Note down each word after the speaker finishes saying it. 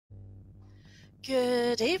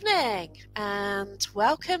Good evening and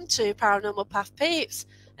welcome to Paranormal Path Peeps.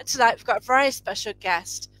 And tonight we've got a very special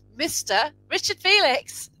guest, Mr. Richard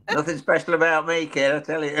Felix. Nothing special about me, kid, I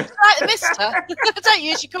tell you. Right, Mr. I don't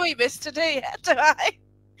usually call you Mr. do you? Do I?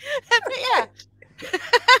 But yeah.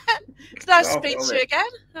 It's nice to speak to you again.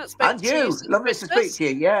 And you, lovely to speak to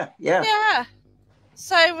you. Yeah. Yeah.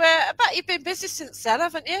 So I bet you've been busy since then,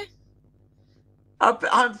 haven't you? I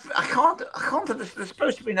can't. There's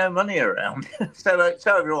supposed to be no money around, so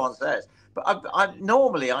everyone says. But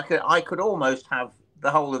I could almost have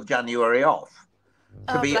the whole of January off.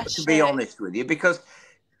 To be honest with you, because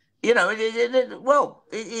you know,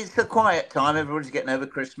 it's a quiet time. Everybody's getting over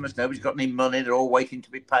Christmas. Nobody's got any money. They're all waiting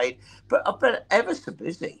to be paid. But I've been ever so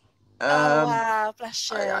busy. Oh wow,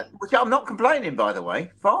 bless you. Which I'm not complaining, by the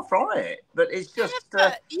way. Far from it. But it's just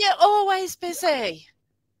you're always busy.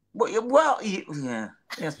 Well, yeah,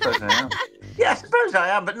 I suppose I am. Yeah, I suppose I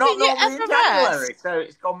am, but not normally in January. So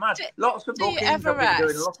it's gone mad. Lots of bookings. I've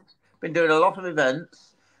been doing a lot of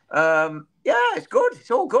events. Yeah, it's good.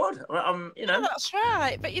 It's all good. You know. Oh, that's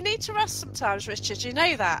right. But you need to rest sometimes, Richard. You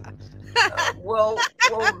know that.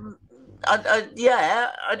 I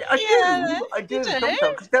do sometimes.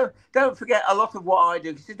 Because don't forget a lot of what I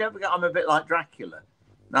do. Because don't forget, I'm a bit like Dracula.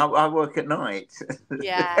 Now I work at night.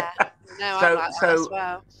 Yeah. No, I like that as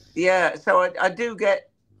well. Yeah, so I do get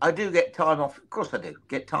time off. Of course, I do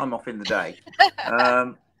get time off in the day.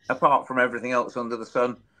 Apart from everything else under the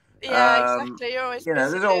sun. Yeah, exactly. You're always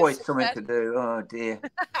there's always something to do. Oh dear,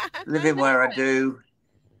 living where I do.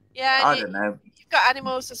 Yeah, I don't know. You've got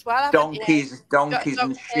animals as well. Donkeys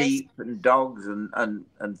and sheep and dogs and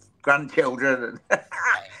grandchildren.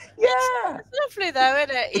 Yeah, it's lovely though,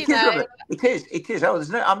 isn't it? It is. Oh,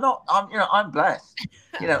 I'm blessed.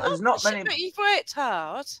 There's not many. But you've worked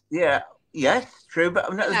hard. Yeah. Yes, true.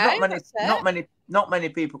 But there's not many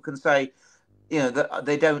people can say, that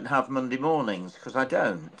they don't have Monday mornings, because I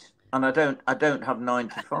don't, and I don't have 9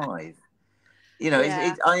 to 5.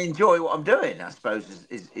 I enjoy what I'm doing, I suppose,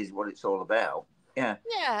 is what it's all about. Yeah.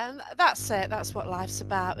 Yeah, that's it. That's what life's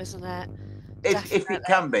about, isn't it? If it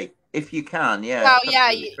can be. If you can, yeah. Well,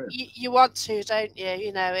 yeah, you want to, don't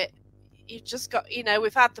you? You've just got,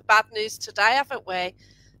 we've had the bad news today, haven't we?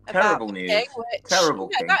 Terrible news. Terrible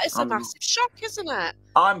king. That is a massive shock, isn't it?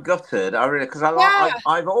 I'm gutted. I really, because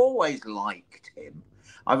I've always liked him.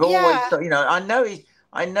 I've always,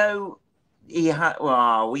 I know he had,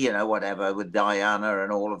 whatever with Diana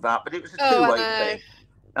and all of that, but it was a two-way thing.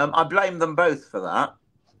 I blame them both for that.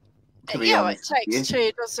 It takes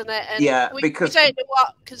two, doesn't it? And because we don't know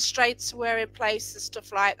what constraints were in place and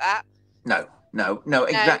stuff like that. No,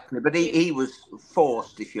 exactly. But he was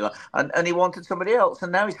forced, if you like, and he wanted somebody else,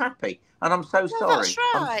 and now he's happy. And I'm so sorry. That's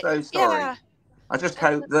right. I'm so sorry. Yeah. I just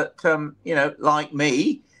hope that, like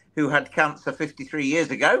me, who had cancer 53 years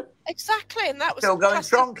ago. Exactly, and that was still going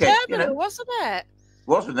strong, kid. Wasn't it?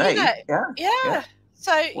 Wasn't he? Yeah.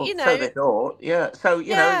 So, so they thought, yeah. So,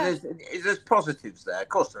 there's positives there. Of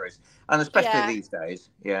course there is. And especially these days,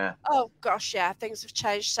 yeah. Oh, gosh, yeah. Things have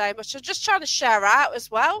changed so much. I'm just trying to share out as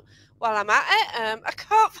well while I'm at it. I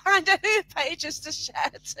can't find any pages to share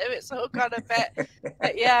to. It's all gone a bit.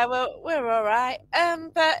 But, yeah, we're all right.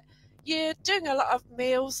 But you're doing a lot of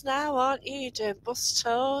meals now, aren't you? You're doing bus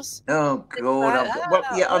tours. Oh, God.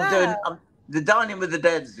 I'm doing... the Dining with the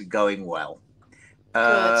Dead's going well.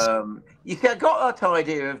 You see, I got that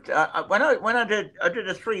idea of when I did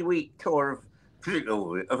a 3-week tour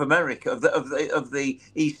of America, of the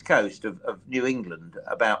East Coast of New England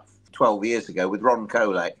about 12 years ago with Ron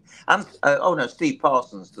Kolek, and Steve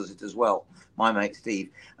Parsons does it as well, my mate Steve.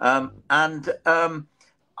 While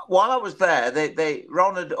I was there,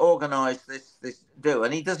 Ron had organised this do,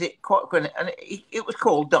 and he does it quite quick, and it was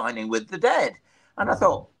called Dining with the Dead, and I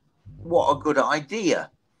thought, what a good idea.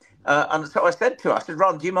 And so I said to her,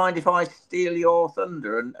 Ron, do you mind if I steal your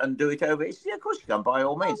thunder and do it over? He said, yeah, of course you can, by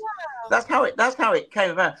all means. Oh, wow. That's how it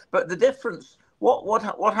came about. But the difference, what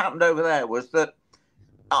happened over there was that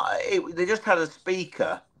they just had a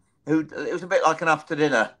speaker it was a bit like an after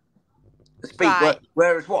dinner speaker. Right.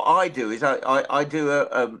 Whereas what I do is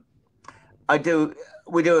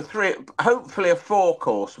we do hopefully a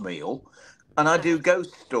 4-course meal, and I do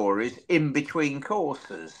ghost stories in between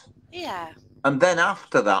courses. Yeah. And then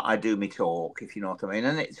after that, I do my talk, if you know what I mean.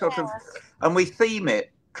 And it's sort of, and we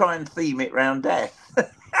try and theme it round death.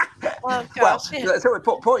 Oh, gosh, so we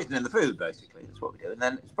put poison in the food, basically. That's what we do. And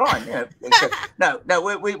then it's fine, No,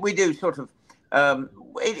 we do sort of,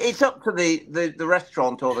 it's up to the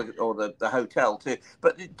restaurant or the hotel too,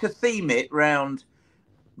 but to theme it round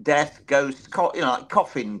death, ghosts, like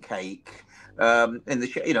coffin cake, in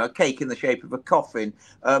the a cake in the shape of a coffin,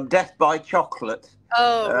 death by chocolate.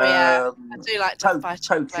 Oh yeah, I do like death by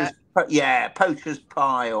chocolate. Poacher's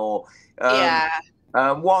pie, or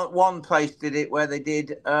one place did it where they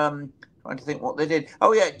did. Trying to think what they did.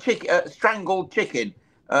 Oh yeah, strangled chicken.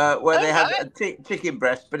 Where they had a chicken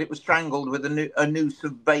breast, but it was strangled with a noose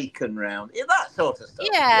of bacon round. Yeah, that sort of stuff.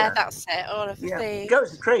 Yeah, that's it. All of the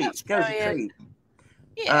goes a treat.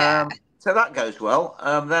 Yeah. So that goes well.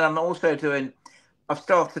 Then I'm also doing. I've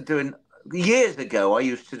started doing. Years ago, I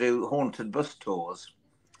used to do haunted bus tours,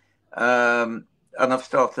 and I've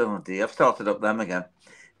started. Oh dear, I've started up them again,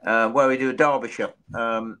 where we do Derbyshire.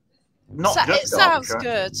 It sounds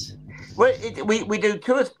good. Well, we do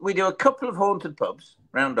a couple of haunted pubs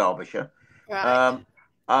around Derbyshire, right?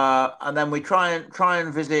 And then we try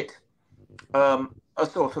and visit a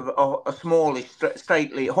sort of a smallish,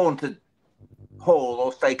 stately haunted hall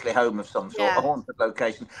or stately home of some sort, a haunted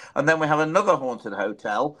location, and then we have another haunted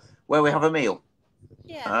hotel where we have a meal.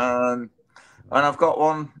 Yeah. And I've got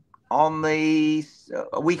one on a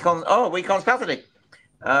week on Saturday.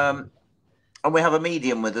 And we have a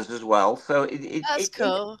medium with us as well, so that's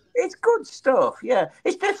cool. It's good stuff. Yeah,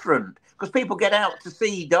 it's different because people get out to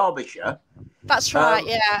see Derbyshire. That's right.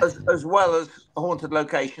 as well as haunted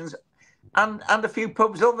locations, and a few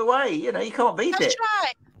pubs on the way. You can't beat it. That's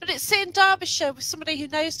right. But it's in Derbyshire with somebody who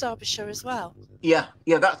knows Derbyshire as well. Yeah.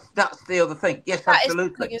 That's the other thing. Yes, that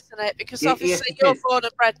absolutely, is the thing, isn't it? Because obviously you're born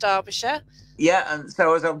and bred Derbyshire. Yeah, and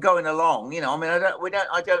so as I'm going along,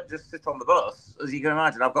 I don't just sit on the bus, as you can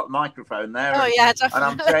imagine. I've got the microphone there. Oh yeah,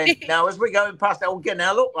 definitely. And I'm saying now as we're going past,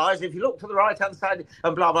 now look, guys, if you look to the right hand side,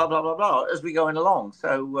 and blah blah blah blah blah, as we're going along.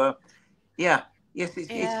 So it's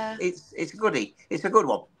a goodie. It's a good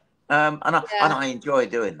one. And I enjoy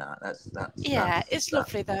doing that. It's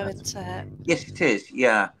lovely though, isn't it? Yes, it is.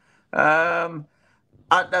 Yeah.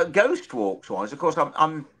 Ghost walks wise, of course,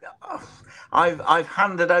 I've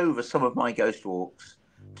handed over some of my ghost walks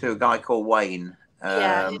to a guy called Wayne.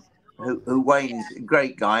 Who Wayne's a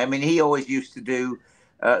great guy. I mean, he always used to do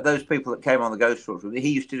those people that came on the ghost walks with me.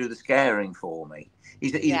 He used to do the scaring for me.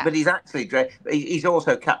 But he's actually he's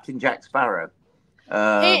also Captain Jack Sparrow.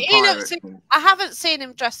 He looks. I haven't seen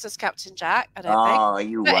him dressed as Captain Jack. I don't think. Oh,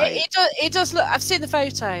 you wait. He does look. I've seen the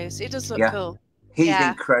photos. He does look cool. He's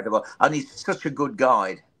incredible, and he's such a good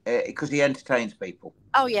guide because he entertains people.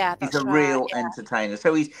 Oh yeah, he's a real entertainer.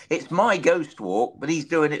 So it's my ghost walk, but he's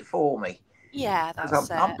doing it for me. Yeah, that's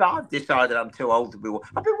it. I've decided I'm too old to be.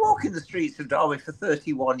 I've been walking the streets of Derby for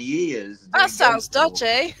 31 years. That sounds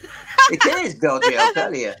dodgy. It is dodgy, I'll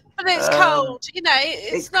tell you. But it's cold,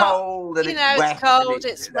 It's not cold and it's wet. It's cold,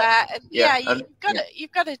 it's wet, and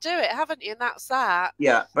you've got to do it, haven't you? And that's that.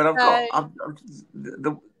 Yeah, but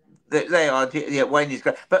they are. Yeah, Wayne is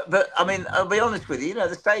great. But I mean, I'll be honest with you.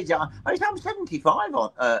 The stage. I'm 75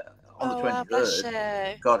 on the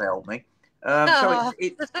 23rd. God help me. So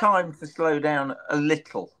it's time to slow down a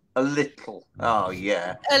little. Oh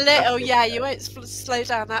yeah. A little, yeah. You won't slow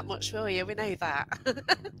down that much, will you? We know that.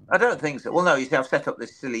 I don't think so. Well, no. You see, I've set up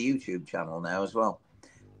this silly YouTube channel now as well.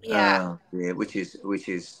 Yeah. Which is.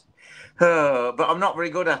 But I'm not very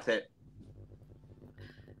good at it.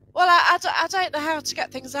 Well, I don't know how to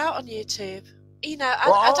get things out on YouTube.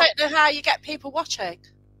 I don't know how you get people watching.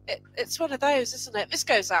 It's one of those, isn't it? This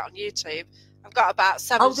goes out on YouTube. I've got about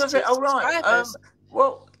 7 subscribers. Oh, right.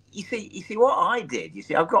 Well, you see what I did. You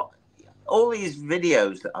see, I've got all these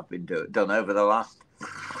videos that I've been done over the last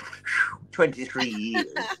 23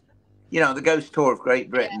 years. The ghost tour of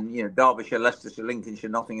Great Britain. Derbyshire, Leicestershire, Lincolnshire,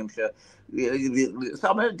 Nottinghamshire.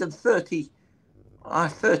 So I've done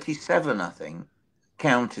 37, I think,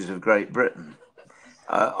 counties of Great Britain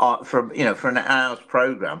for an hour's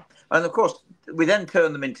program, and of course we then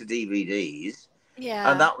turn them into DVDs.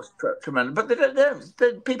 Yeah, and that was tremendous. But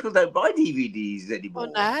people don't buy DVDs anymore.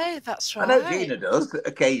 Oh no, that's right. I know Gina does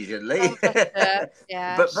occasionally.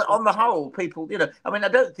 Yeah, but on the whole, people, I mean, I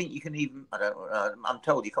don't think you can even. I'm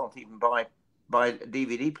told you can't even buy a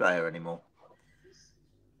DVD player anymore.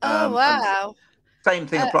 Oh wow! Same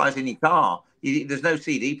thing applies in your car. There's no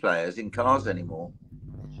CD players in cars anymore.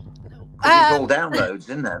 It's all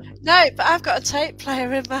downloads, isn't it? No, but I've got a tape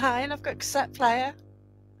player in mine. I've got a cassette player.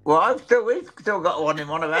 Well, we've still got one in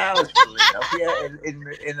one of ours, in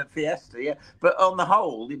the Fiesta, yeah. But on the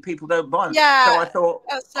whole, people don't buy them. Yeah, so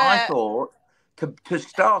I thought to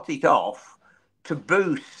start it off, to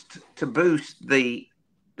boost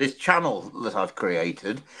this channel that I've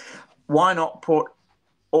created, why not put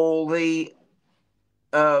all the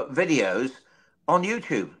videos on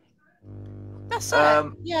YouTube? That's it.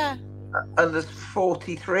 Yeah. And there's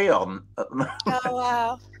 43 on at the moment. Oh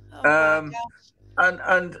wow! Oh,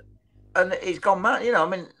 and and it's gone mad. You know, I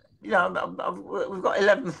mean, you know, we've got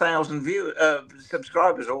 11,000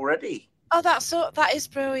 subscribers already. Oh, that is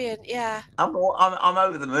brilliant. Yeah. I'm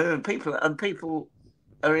over the moon. People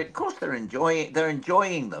are, of course, they're enjoying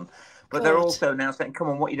them, but they're Good. also now saying, "Come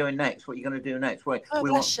on, what are you doing next? What are you going to do next?" Oh,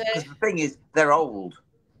 We want, bless you. because the thing is, they're old.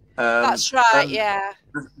 That's right. And Yeah.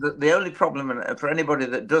 the only problem, and for anybody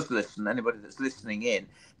that does listen, anybody that's listening in,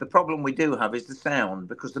 the problem we do have is the sound,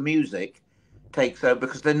 because the music takes over,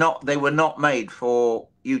 because they were not made for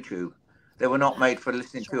YouTube. They were not No, made for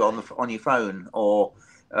listening that's to right. on your phone, or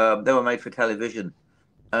they were made for television,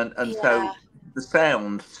 and Yeah. so the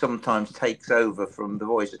sound sometimes takes over from the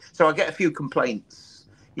voice. So I get a few complaints.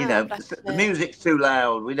 You Oh, know, bless the you. music's too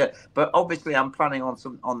loud. We don't, but obviously I'm planning on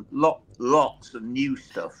lots of new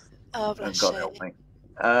stuff. Oh, bless God you. help me.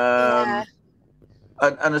 Yeah.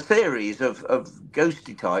 And a series of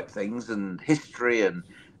ghosty type things and history and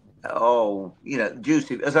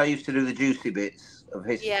juicy, as I used to do the juicy bits of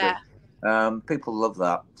Yeah. history. People love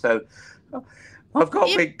that. So I've got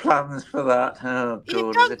You've big plans for that. Oh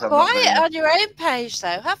you've God, as gone if I'm not quiet going. on your own page,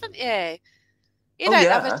 though, haven't you? You Oh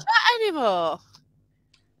don't have a yeah. chat anymore.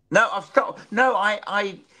 No, I've stopped. No,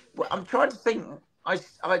 I'm trying to think. I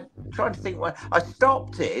tried to think when I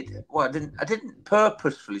stopped it. Well, I didn't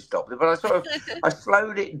purposefully stop it, but I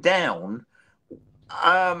slowed it down.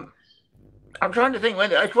 Um, I'm trying to think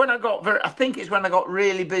it's when I got I think it's when I got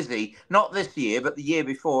really busy. Not this year, but the year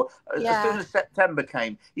before. As soon Yeah. as September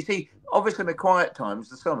came, you see, obviously my quiet time's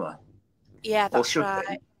the summer, Yeah, or that's should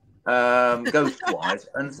right. be, ghost wise.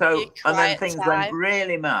 Your And then quiet things went time.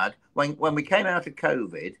 really mad when we came out of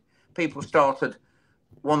COVID. People started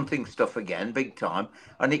wanting stuff again, big time,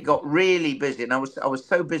 and it got really busy. And I was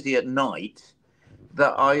so busy at night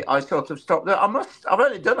that I sort of stopped. I've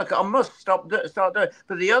only done I must start doing.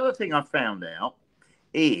 But the other thing I found out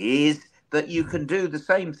is that you can do the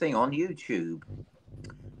same thing on YouTube,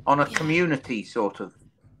 on a Yeah. community sort of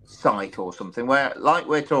site or something, where like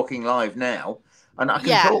we're talking live now, and I can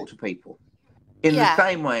Yeah. talk to people in the Yeah.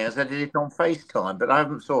 same way as I did it on FaceTime. But I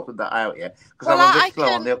haven't sorted that out yet because Well, I'm a bit slow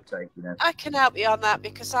on the uptake, you know. I can help you on that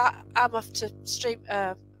because I'm off to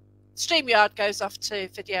StreamYard goes off to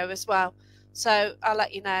video as well. So I'll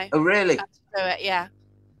let you know Oh, really? how to do it. Yeah.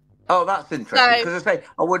 Oh, that's interesting. So Because I say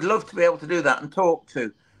I would love to be able to do that and talk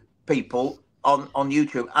to people on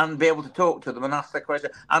YouTube and be able to talk to them and ask their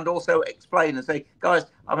question and also explain and say, guys,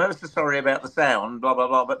 I'm ever so sorry about the sound, blah blah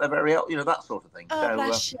blah, but they're very, that sort of thing. oh So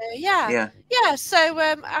bless you. Yeah. yeah, Yeah. So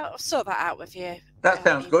I'll sort that out with you. that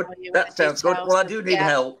sounds good. Email you That sounds good. details Well, I and do need yeah.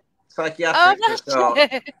 help, Oh psychiatric for a bless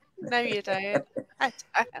start. you. No, you don't. I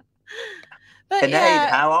don't. But Sinead, yeah,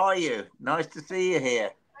 how are you? Nice to see you here.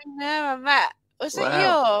 I know I met. Was it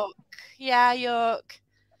Wow. York? Yeah, York.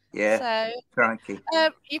 Yeah. So Cranky.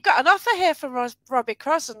 you've got an offer here from Robbie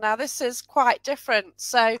Crossan. Now this is quite different.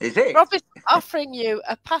 So Is it? Robbie's offering you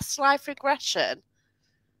a past life regression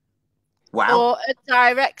Wow. or a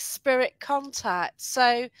direct spirit contact.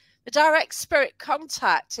 So the direct spirit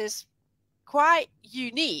contact is quite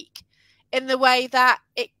unique in the way that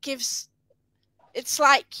it's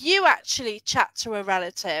like you actually chat to a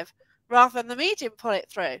relative rather than the medium pull it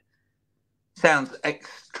through. Sounds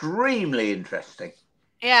extremely interesting.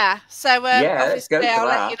 Yeah. So obviously I'll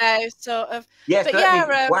let you know sort of. Yes,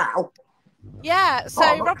 but wow. Yeah, so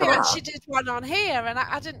Robbie that. actually did one on here, and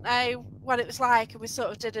I didn't know what it was like, and we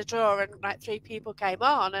sort of did a draw, and like 3 people came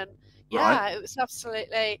on, and yeah, Right. it was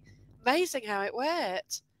absolutely amazing how it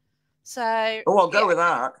worked. So I'll go with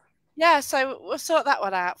that. Yeah, so we'll sort that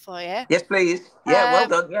one out for you. Yes, please. Yeah, well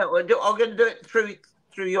done. Yeah, I'm going to do it through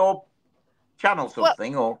your channel,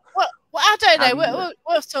 something, or. Well, I don't know.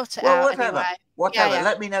 We'll sort it out whatever. anyway. Whatever. Yeah.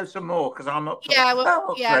 Let me know some more because I'm up for. Yeah, I'm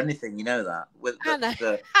up for anything. You know that. I know.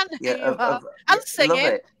 I know you are. I'm singing.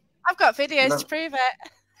 Love it. I've got videos to prove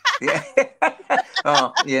it. Yeah.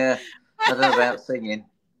 Oh, yeah. I don't know about singing.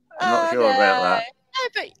 I'm not sure about that. No,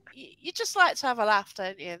 but you just like to have a laugh,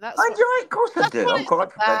 don't you? I enjoy it. Of course I do. I'm quite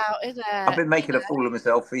about, isn't it? I've been making a fool of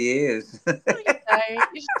myself for years. No, you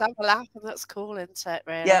don't. You just have a laugh, and that's cool, isn't it?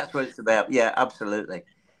 Really? Yeah, that's what it's about. Yeah, absolutely.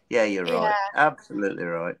 Yeah, you're right. Absolutely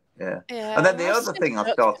right. Yeah. And then the other thing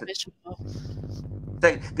I've started.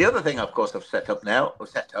 The other thing, of course, I've set up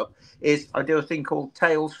is I do a thing called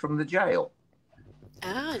Tales from the Jail.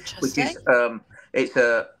 Ah, interesting. Which is it's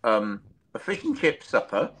a fish and chip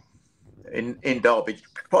supper in Derby.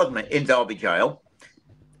 Pardon me, in Derby Jail,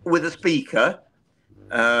 with a speaker.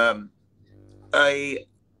 When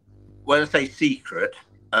I say secret,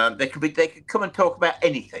 they could come and talk about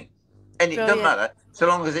anything. And it doesn't matter, so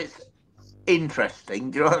long as it's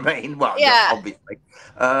interesting. Do you know what I mean? Well, obviously.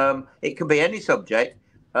 It can be any subject.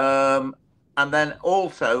 And then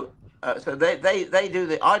also, so they do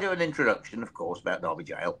the. I do an introduction, of course, about Derby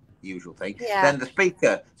Jail, usual thing. Yeah. Then the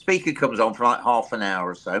speaker comes on for like half an hour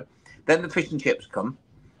or so. Then the fish and chips come.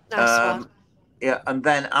 Nice one. Yeah, and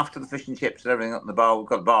then after the fish and chips and everything up in the bar, we've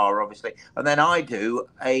got a bar, obviously. And then I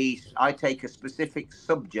take a specific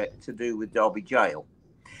subject to do with Derby Jail,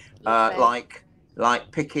 like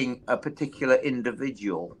picking a particular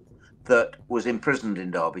individual that was imprisoned in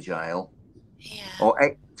Derby Jail, or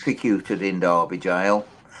executed in Derby Jail,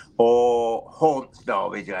 or haunts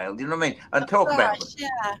Derby Jail. Do you know what I mean? And talk about them. Yeah,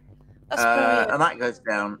 that's brilliant. And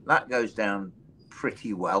that goes down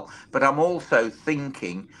pretty well. But I'm also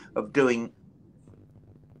thinking of doing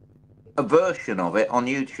a version of it on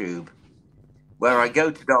YouTube where I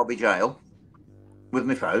go to Derby Jail with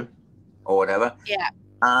my phone or whatever,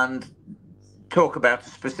 and talk about a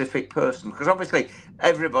specific person, because obviously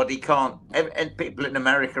everybody can't, and people in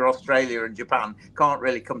America, Australia and Japan can't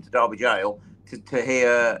really come to Derby Jail to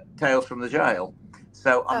hear tales from the jail.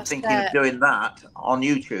 So I'm thinking of doing that on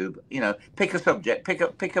YouTube. You know, pick a subject,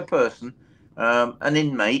 pick a person, an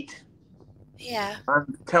inmate,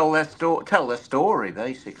 and tell their story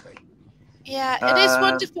basically. Yeah, it is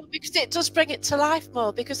wonderful because it does bring it to life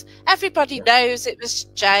more, because everybody knows it was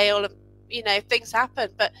jail and, you know, things happen,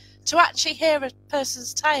 but to actually hear a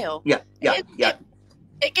person's tale,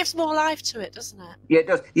 it gives more life to it, doesn't it? Yeah, it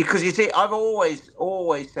does. Because you see, I've always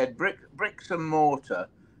said bricks and mortar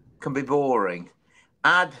can be boring.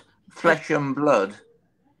 Add flesh and blood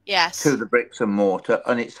to the bricks and mortar,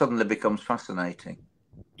 and it suddenly becomes fascinating.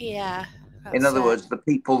 Yeah. In other words, the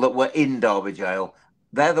people that were in Derby Jail,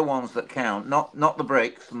 they're the ones that count, not the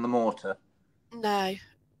bricks and the mortar. No,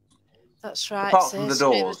 that's right. Apart from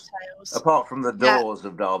the doors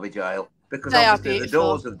of Derby Jail, because obviously the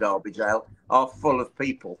doors of Derby Jail are full of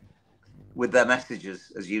people with their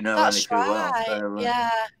messages, as you know only too well. So,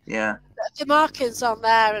 yeah. The markings on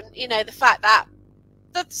there, and you know the fact that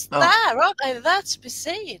that's there, aren't they? They're there to be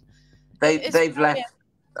seen. They've left.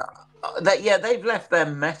 They've left their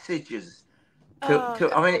messages.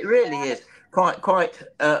 I mean, it really is quite.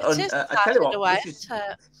 I tell you what,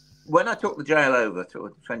 when I took the jail over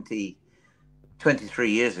to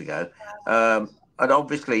 23 years ago, and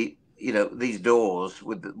obviously, you know, these doors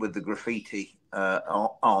with the graffiti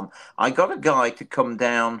on. I got a guy to come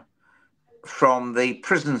down from the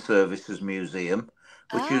Prison Services Museum,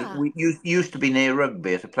 which used to be near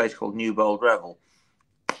Rugby at a place called New Bold Revel,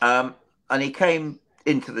 and he came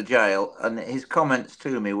into the jail, and his comments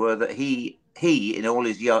to me were that he in all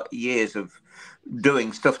his years of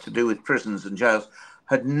doing stuff to do with prisons and jails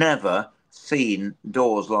had never seen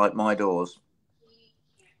doors like my doors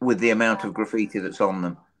with the amount of graffiti that's on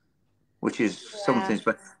them, which is something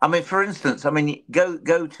special. I mean, for instance,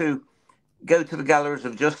 go to the Galleries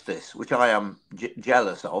of Justice, which I am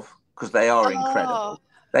jealous of, because they are incredible.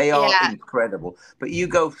 They are incredible. But you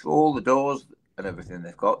go through all the doors and everything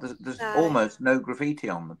they've got, there's almost no graffiti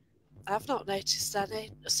on them. I've not noticed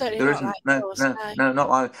any. Certainly there not isn't. Like doors, no, not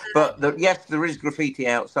like. But yes, there is graffiti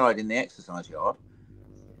outside in the exercise yard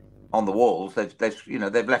on the walls. They've left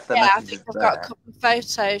their messages I think I've got a couple of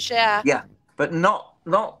photos. Yeah, but not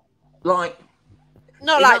like.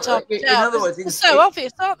 Not like Derby Jail. In other words, they're so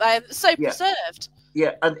obvious, aren't they? They're so preserved.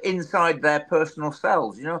 Yeah, and inside their personal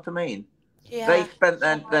cells. You know what I mean? Yeah. They spent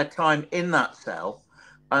their time in that cell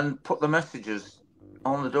and put the messages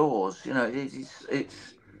on the doors. You know,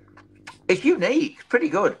 it's unique. It's pretty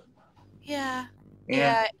good. Yeah.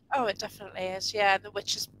 Oh, it definitely is. Yeah, the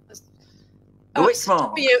witches. The witch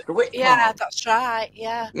mark. That's right.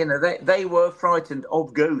 Yeah. You know, they were frightened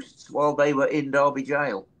of ghosts while they were in Derby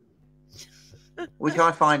Jail, which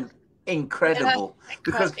I find incredible.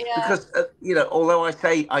 Because you know, although I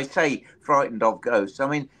say frightened of ghosts, I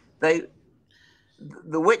mean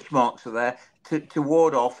the witch marks are there to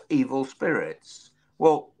ward off evil spirits.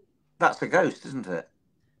 Well, that's a ghost, isn't it?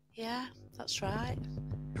 Yeah, that's right.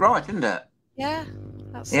 Right, isn't it? Yeah,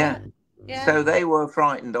 that's it. Yeah. So they were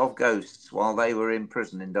frightened of ghosts while they were in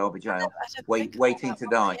prison in Derby Jail, waiting to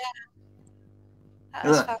die.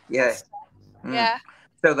 Yeah. Yeah.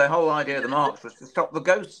 So the whole idea of the marks was to stop the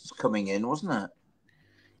ghosts coming in, wasn't it?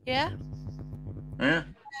 Yeah. Yeah.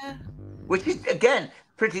 Which is, again,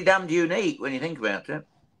 pretty damned unique when you think about it.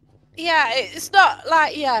 Yeah, it's not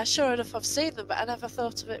like, sure enough, I've seen them, but I never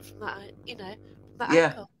thought of it from that,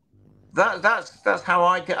 angle. That's how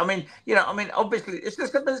I get. I mean, obviously, it's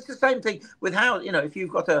the same thing with how, if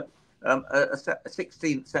you've got a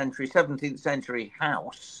 16th century, 17th century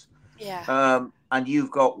house, and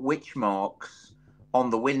you've got witch marks on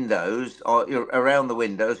the windows, or around the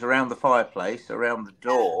windows, around the fireplace, around the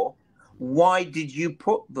door. Why did you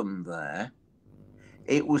put them there?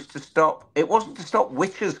 it was to stop. It wasn't to stop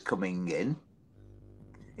witches coming in.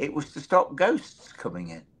 It was to stop ghosts coming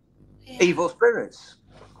in, evil spirits.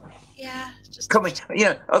 Yeah, just coming. You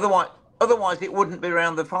know, otherwise it wouldn't be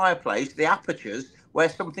around the fireplace, the apertures where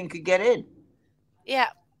something could get in. Yeah,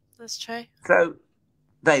 that's true. So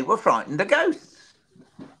they were frightened of ghosts.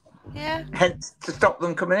 Yeah. Hence to stop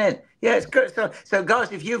them coming in. Yeah, it's good. So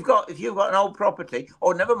guys, if you've got an old property,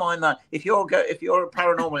 or never mind that, if you're a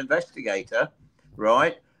paranormal investigator,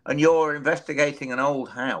 right, and you're investigating an old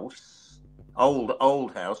house,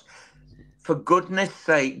 for goodness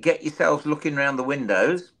sake, get yourselves looking around the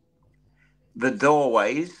windows, the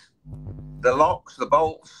doorways, the locks, the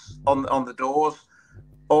bolts on the doors,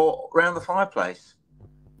 or around the fireplace,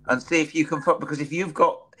 and see if you can. Because if you've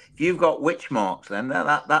got witch marks, then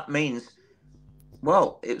that means,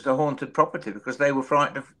 well, it's a haunted property because they were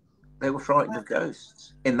frightened of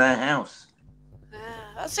ghosts in their house. Yeah,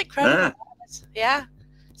 that's incredible. Yeah.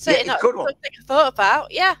 So it's a good one. Something I thought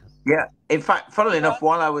about. Yeah. Yeah. In fact, funnily enough,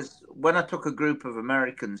 when I took a group of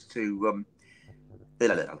Americans to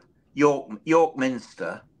York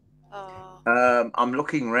Minster, I'm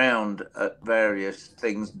looking round at various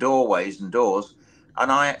things, doorways and doors,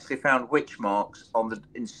 and I actually found witch marks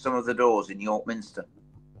in some of the doors in York Minster.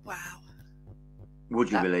 Wow.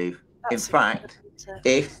 Would you believe? In fact,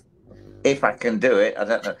 if I can do it, I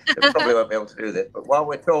don't know. I probably won't be able to do this, but while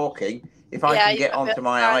we're talking, if I can get onto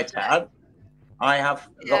my iPad, I have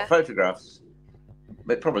got photographs.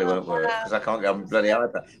 But it probably won't work because I can't get on my bloody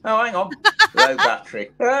iPad. Oh, hang on, low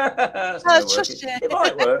battery. It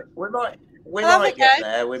might work. We might get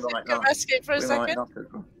there. We might not. Risk it for a second.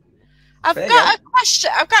 I've got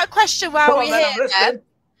a question while we're here.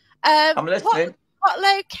 I'm listening. What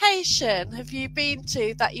location have you been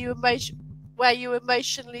to that where you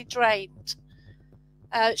emotionally drained?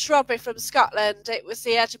 It's Robbie from Scotland. It was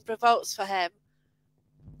the Edinburgh Vaults for him.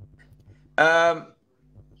 I'm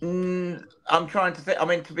trying to think. I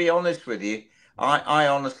mean, to be honest with you, I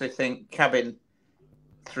honestly think cabin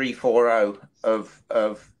 340 of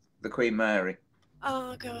the Queen Mary.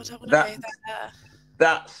 Oh God, I want to go there.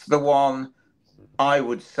 That's the one I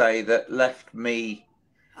would say that left me.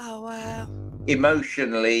 Oh wow.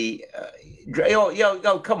 Emotionally,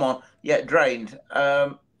 come on, drained.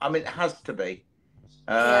 I mean, it has to be,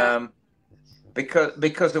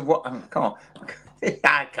 because of what. Come on.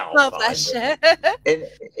 I can't. Oh, bless you.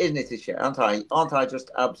 Isn't it a shit? Aren't I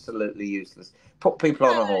just absolutely useless? Put people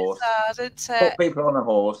on a horse. Put people on a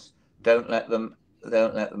horse. Don't let them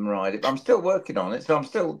ride it. I'm still working on it, so I'm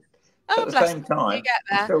still at the same time. You get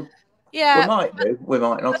there. We might do. We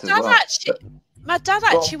might not as well. My dad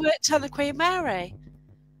actually worked on the Queen Mary.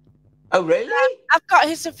 Oh, really? I've got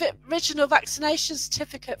his original vaccination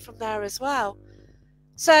certificate from there as well.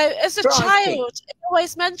 So as a child, he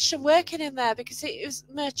always mentioned working in there because he was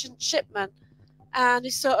merchant shipman, and he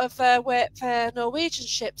sort of worked for Norwegian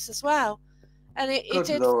ships as well. And he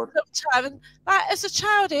did some time. And as a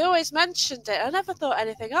child, he always mentioned it. I never thought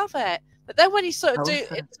anything of it. But then when you sort of do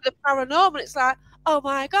into the paranormal, it's like, oh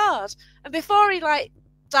my God! And before he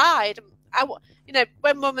died,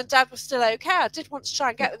 when Mum and Dad were still okay, I did want to try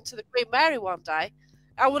and get them to the Queen Mary one day.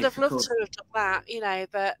 I would have loved to have done that,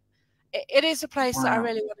 but it is a place that I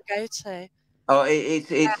really want to go to. Oh,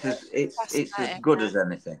 it's as good as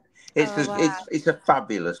anything. It's a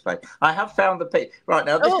fabulous place. I have found the picture. Right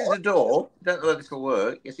now, this is a door. Don't know whether this will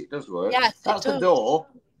work. Yes, it does work. Yes, that's a door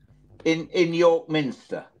in York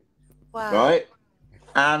Minster. Wow. Right,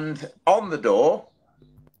 and on the door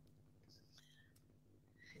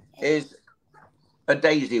is a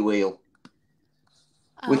daisy wheel,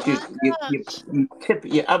 which is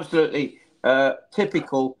you absolutely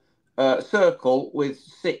typical circle with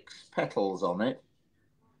 6 petals on it.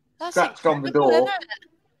 That's scratched on the door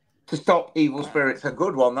to stop evil spirits. A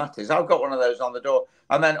good one, that is. I've got one of those on the door.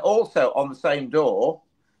 And then also on the same door,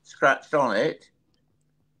 scratched on it,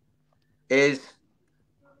 is...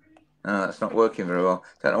 Oh, that's not working very well.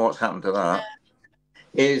 Don't know what's happened to that.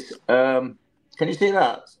 Is... can you see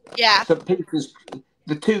that? Yeah. St. Peter's...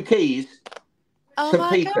 The 2 keys. Oh, St. my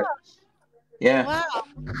Peter. gosh. Yeah. Wow.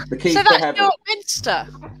 The keys so to that's heaven. York Minster?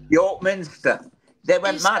 York Minster. They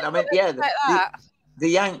went mad. I mean, yeah. The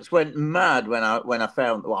Yanks went mad when I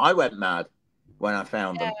found... Well, I went mad when I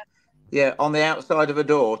found them. Yeah, on the outside of a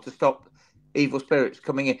door to stop evil spirits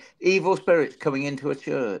coming in. Evil spirits coming into a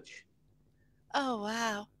church. Oh,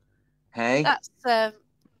 wow. Hey? That's mad,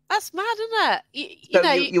 isn't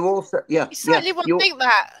it? You also... Yeah. You certainly wouldn't think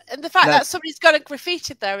that. And the fact that somebody's got it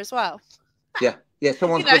graffitied there as well. Yeah. Yeah,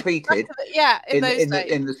 someone's graffitied. In those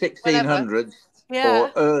days. In the 1600s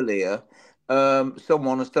or earlier.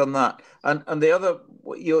 someone has done that. And the other,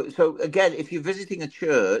 so again, if you're visiting a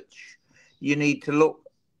church, you need to look,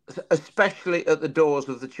 especially at the doors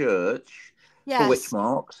of the church, for witch Yes.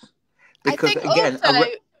 marks, I because think again, also,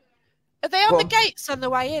 are they on go the on. gates on the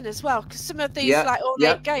way in as well? Because some of these Yeah, like yeah.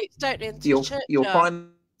 ornate gates, don't they, into the You'll churchyard?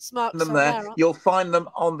 find Marks them on there. there, aren't You'll find them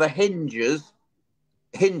on the hinges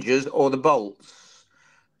or the bolts.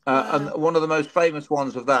 they? And Wow. one of the most famous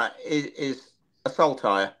ones of that is a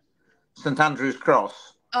saltire, St Andrew's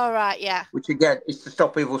Cross, All right, yeah. which again is to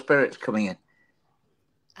stop evil spirits coming in.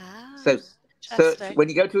 Ah, So search interesting. when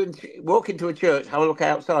you go to walk into a church, have a look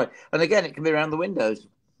outside, and again it can be around the windows.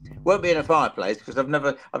 Won't be in a fireplace because I've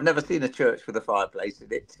never seen a church with a fireplace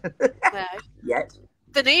in it No. yet.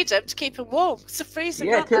 They need them to keep them warm. It's a freezing,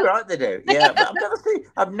 Yeah, aren't too they? right they do. Yeah, but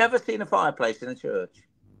I've never seen a fireplace in a church.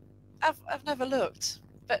 I've never looked,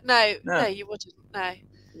 but no, No. you wouldn't. No,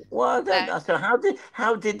 Well, I no. don't know. So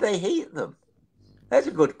how did they heat them? That's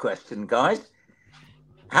a good question, guys.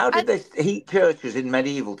 How I, did they heat churches in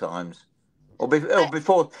medieval times, or I,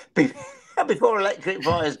 before electric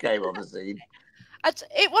fires came on the scene?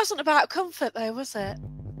 it wasn't about comfort though, was it?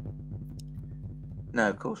 No,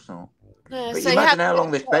 of course not. No. But So you you had imagine how to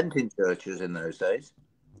long they get what? spent in churches in those days,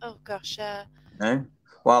 Oh gosh, yeah, no?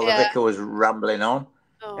 While the yeah. vicar was rambling on.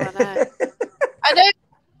 Oh, I know. I know.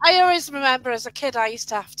 I always remember as a kid, I used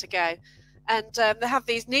to have to go, and they have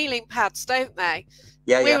these kneeling pads, don't they?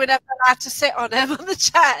 Yeah, We yeah. were never allowed to sit on them on the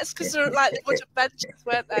chairs because they're like the wooden benches,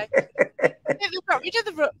 weren't they? I think they've got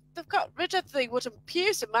rid of the wooden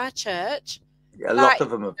pews in my church. A Like, lot of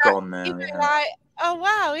them have gone you now. know, Yeah. like, oh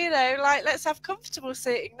wow, like let's have comfortable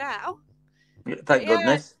seating now. But Thank yeah,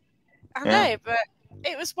 goodness. I Yeah. know, but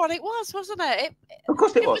it was what it was, wasn't it? Of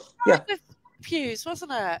course it It was was. Yeah. kind of pews,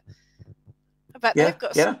 wasn't it? I bet Yeah. they've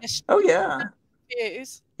got some Yeah. Oh yeah.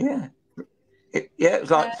 pews. Yeah. It was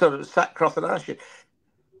like sort of sackcloth and ashes.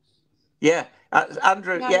 Yeah,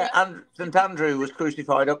 Andrew. No, Yeah, and St Andrew was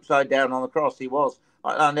crucified upside down on the cross. He was,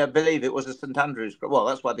 and I believe it was a St Andrew's. Well,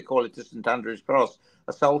 that's why they call it a St Andrew's cross,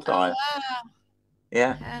 a soul oh tire. wow.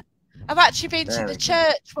 Yeah. Yeah. I've actually been to There the we go.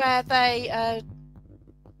 church where they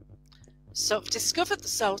sort of discovered the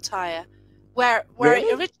soul tire, where it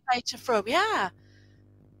Really? originated from. Yeah.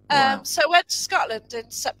 Wow. So I went to Scotland in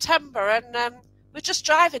September, and we're just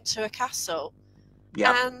driving to a castle,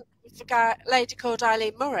 Yeah. and with a lady called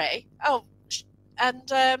Eileen Murray.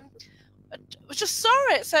 And we just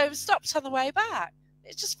saw it, so we stopped on the way back.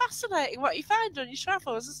 It's just fascinating what you find on your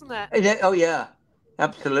travels, isn't it? Oh yeah,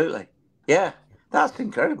 absolutely. Yeah, that's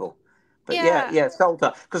incredible. But Yeah. yeah, soul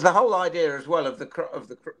tire. Because the whole idea as well of the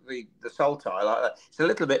soul tire, like that, it's a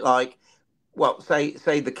little bit like, well, say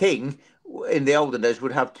the king in the olden days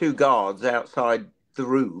would have two guards outside the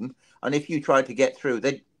room, and if you tried to get through,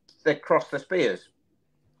 they'd cross the spears.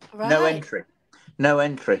 Right. No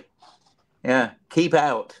entry. Yeah, keep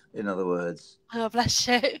out. In other words. Oh, bless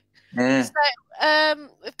you. Yeah. So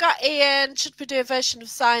we've got Ian. Should we do a version of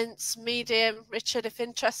science medium, Richard, if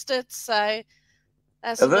interested? So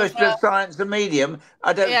there's A version of science and medium.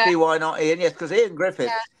 I don't see why not, Ian. Yes, because Ian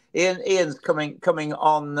Griffiths. Yeah. Ian's coming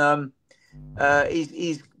on.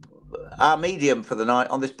 He's our medium for the night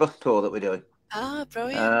on this bus tour that we're doing. Oh,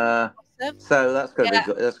 brilliant! Awesome. So that's going to be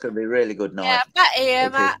good. That's going to be a really good night. Yeah, met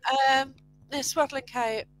Ian at Swaddling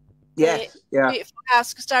Coat. Yes, yeah. Beautiful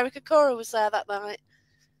house because Derek Akora was there that night.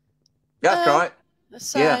 That's right.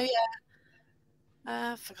 So yeah.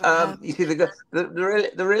 I forgot you see, the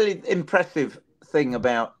really impressive thing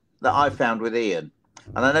about that I found with Ian,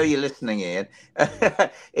 and I know you're listening, Ian,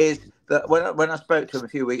 is that when I spoke to him a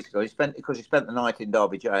few weeks ago, he spent the night in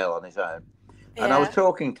Derby jail on his own, and I was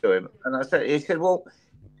talking to him, and he said,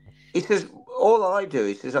 all I do,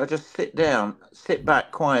 he says, I just sit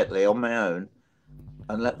back quietly on my own,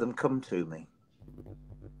 and let them come to me.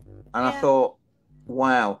 And I thought,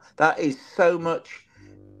 wow, that is so much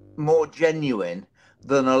more genuine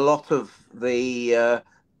than a lot of the, I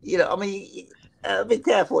mean, be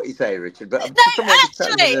careful what you say, Richard. But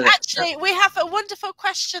actually, we have a wonderful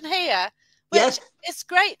question here. Which is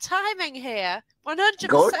great timing here.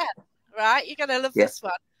 100%. Right? You're going to love this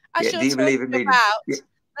one. As do you believe in me?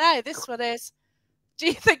 No, this one is, do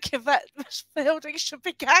you think that building should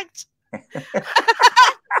be gagged? I'm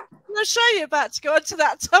sure you're about to go on to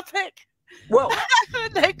that topic. Well,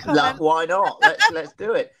 no comment. Why not? Let's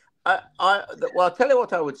do it. I'll tell you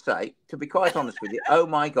what I would say. To be quite honest with you, oh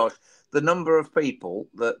my gosh, the number of people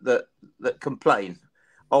that complain,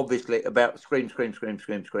 obviously, about scream.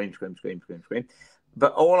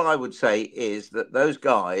 But all I would say is that those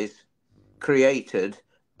guys created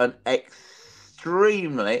an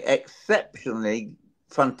exceptionally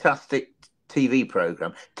fantastic TV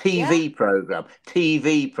program, Yeah. TV program,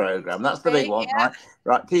 TV program. That's the big one, Yeah. right?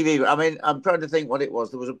 Right, TV. I mean, I'm trying to think what it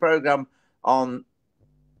was. There was a program on.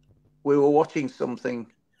 We were watching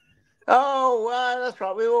something. Oh, that's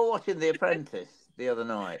right. We were watching The Apprentice the other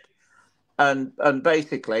night, and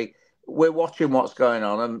basically we're watching what's going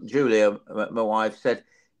on. And Julia, my wife, said,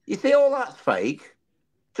 "You see, all that's fake,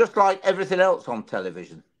 just like everything else on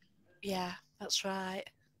television." Yeah, that's right.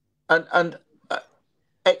 And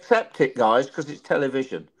accept it, guys, because it's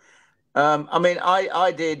television. I mean,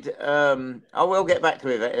 I did. I will get back to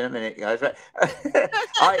it in a minute, guys. But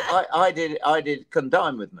I did Come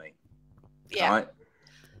Dine With Me. Yeah. Right.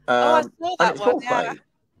 I saw that and it's one. all fake.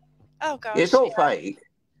 Oh gosh. It's all fake.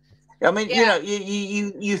 I mean, you know,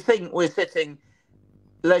 you think we're sitting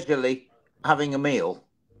leisurely having a meal.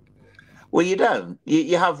 Well, you don't.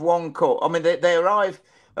 You have one course. I mean, they arrive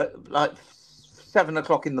at like 7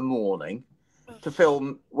 o'clock in the morning to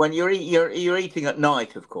film when you're eating at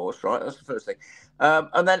night, of course, right? That's the first thing.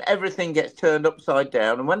 And then everything gets turned upside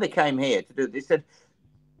down. And when they came here to do it, they said,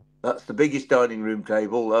 "That's the biggest dining room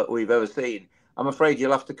table that we've ever seen. I'm afraid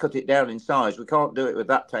you'll have to cut it down in size. We can't do it with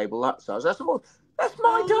that table that size." That's all. That's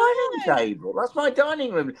my dining table. That's my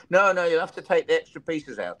dining room. No, you'll have to take the extra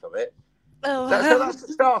pieces out of it. So that's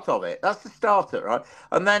the start of it. That's the starter, right?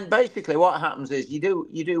 And then basically what happens is you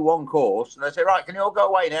do one course, and they say, "Right, can you all go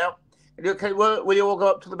away now? Will you all go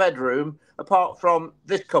up to the bedroom, apart from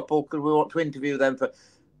this couple, because we want to interview them for..."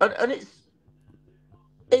 And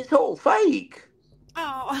it's all fake.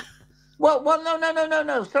 Oh. Well,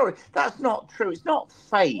 no. Sorry, that's not true. It's not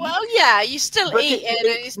fake. Well, yeah, you're still eating and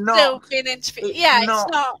you're still being interviewed. Yeah, it's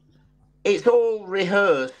not. It's all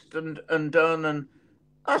rehearsed and done, and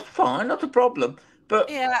that's fine, not a problem.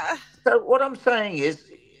 But yeah. So what I'm saying is,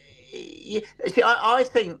 see, I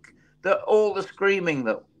think that all the screaming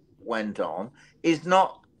that went on is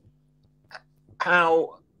not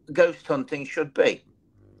how ghost hunting should be.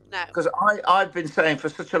 No. Because I've been saying for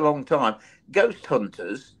such a long time, ghost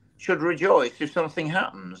hunters should rejoice if something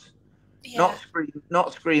happens, not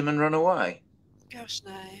scream and run away. Gosh,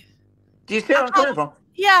 no. Do you see where I'm coming from?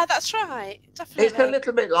 Yeah, that's right. Definitely. It's a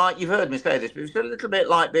little bit like, you've heard me say this, but it's a little bit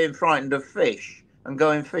like being frightened of fish and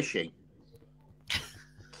going fishing.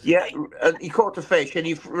 Yeah, you caught a fish and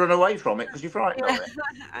you run away from it because you're frightened of it.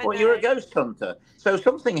 Well, you're a ghost hunter. So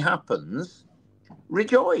something happens,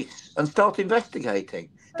 rejoice and start investigating.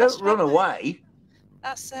 Don't run away.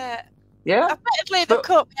 That's it. Yeah. Admittedly, they've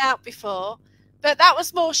caught me out before, but that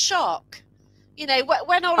was more shock. You know,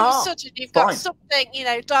 when all of a sudden you've got something, you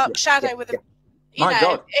know, dark shadow with a, you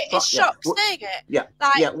know, it's shock seeing it. Yeah,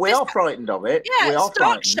 like, we are frightened of it. Yeah, we are it's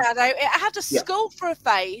dark shadow. It had a skull for a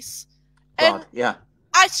face. God, yeah.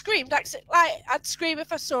 I screamed, like I'd scream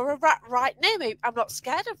if I saw a rat right near me. I'm not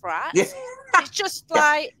scared of rats. Yeah. It's just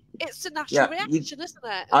like, it's a natural reaction, isn't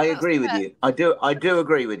it? I agree with you. I do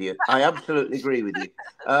agree with you. I absolutely agree with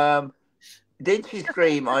you. Did she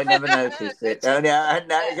scream? I never noticed it.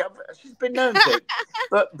 She's been known to.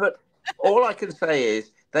 But all I can say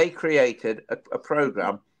is they created a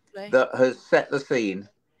program that has set the scene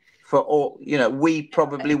for all. You know, we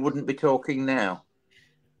probably wouldn't be talking now.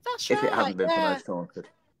 That's if it hadn't been for Most Haunted.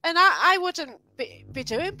 And I wouldn't be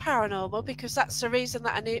doing paranormal because that's the reason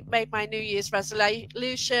that I made my New Year's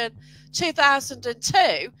resolution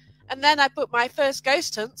 2002. And then I booked my first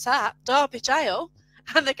ghost hunts at Derby Jail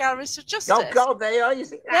and the Galleries of Justice. Oh, God, there are you.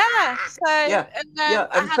 Yeah. So, and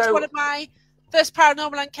I had one of my first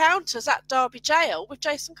paranormal encounters at Derby Jail with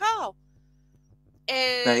Jason Carl.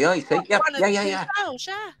 There you are, you see. Yeah. Cells,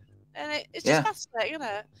 and it's just fascinating, isn't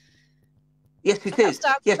it? Yes, it is.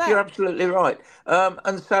 Yes, you're absolutely right.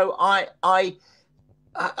 And so I,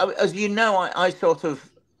 as you know, I sort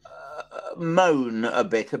of moan a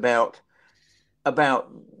bit about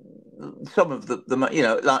some of the you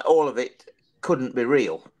know, like all of it couldn't be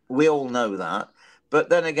real. We all know that. But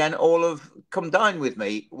then again, all of Come Dine With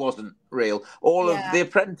Me wasn't real. All of The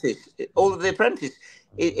Apprentice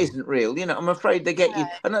isn't real. You know, I'm afraid they get you.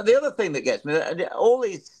 And the other thing that gets me, all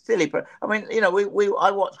these silly. I mean, you know,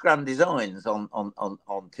 I watch Grand Designs on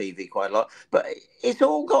TV quite a lot, but it's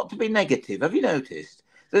all got to be negative. Have you noticed?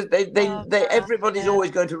 Everybody's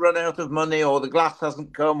always going to run out of money, or the glass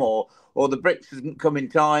hasn't come, or the bricks hasn't come in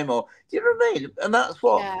time, or do you know what I mean? And that's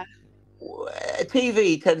what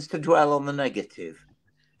TV tends to dwell on, the negative.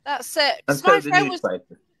 That's it. And so the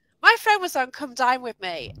newspaper. My friend was on Come Dine With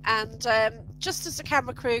Me, and just as the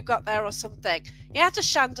camera crew got there or something, he had a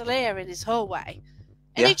chandelier in his hallway,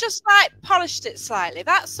 and he just like polished it slightly.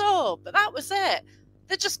 That's all, but that was it.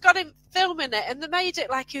 They just got him filming it, and they made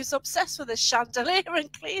it like he was obsessed with his chandelier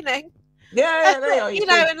and cleaning. Yeah, they are. You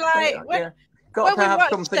know, and like got to have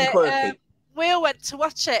something quirky. we all went to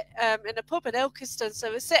watch it in a pub in Ilkeston.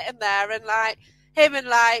 So we're sitting there, and like him and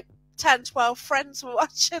like 10, 12 friends were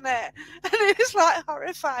watching it, and it was like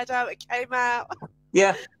horrified how it came out.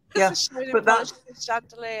 Yeah, yeah. But that's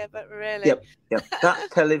chandelier, but really, yep.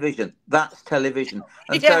 That's television. That's television.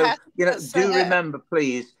 And yeah, so, you know, do remember,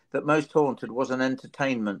 please, that Most Haunted was an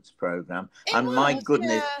entertainment program, and my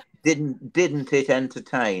goodness, didn't it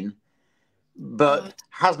entertain? But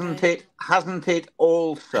hasn't it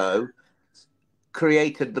also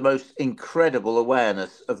created the most incredible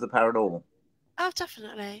awareness of the paranormal? Oh,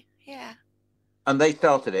 definitely, yeah. And they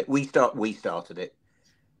started it. We started it.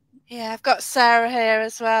 Yeah, I've got Sarah here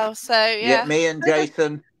as well. So yeah, me and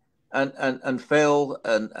Jason and Phil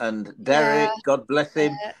and Derek. God bless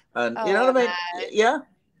him. And you know what I mean? Yeah.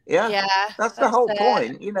 That's the whole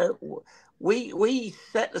point. You know, we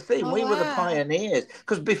set the scene. We were the pioneers.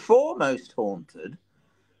 Because before Most Haunted,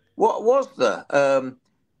 what was there?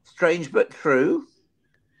 Strange but True.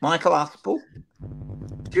 Michael Aspel.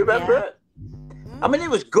 Do you remember it? I mean, it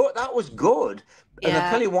was good. That was good. And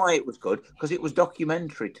I'll tell you why it was good, because it was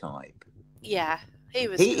documentary type. Yeah, he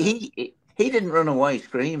was. He didn't run away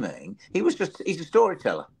screaming. He's a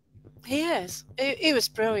storyteller. He is. He was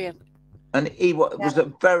brilliant. And he was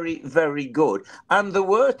a very, very good. And there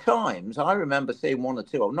were times, I remember seeing one or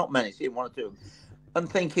two, not many, seeing one or two, and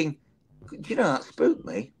thinking, do you know, that spooked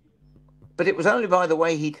me? But it was only by the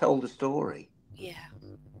way he told the story. Yeah.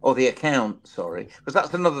 Or the account, sorry. Because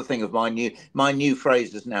that's another thing of my new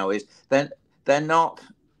phrases now is, they're not.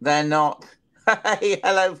 Hey,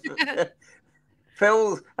 hello,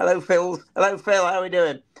 Phil. Hello, Phil. Hello, Phil. How are we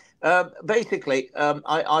doing? Basically,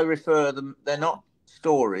 I refer them. They're not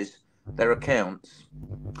stories. They're accounts.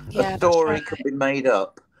 A story can be made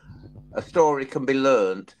up. A story can be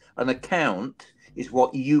learnt. An account is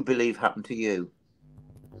what you believe happened to you.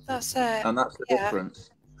 That's it. And that's the difference.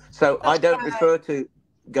 So I don't refer to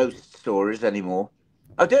ghost stories anymore.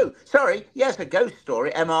 I do. Sorry. Yes, a ghost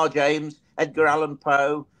story. M.R. James, Edgar Allan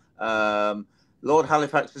Poe, Lord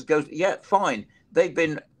Halifax's ghost. Yeah, fine. They've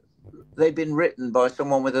been written by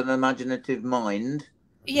someone with an imaginative mind.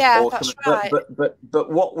 Yeah, that's right.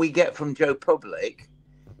 But what we get from Joe Public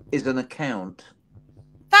is an account.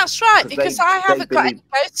 That's right, because I haven't got any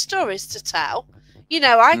ghost stories to tell. You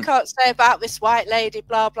know, I can't say about this white lady,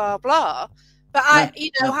 blah blah blah. But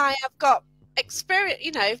I have got experience,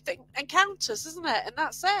 you know, encounters, isn't it? And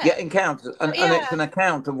that's it. Yeah, encounters, and it's an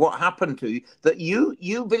account of what happened to you that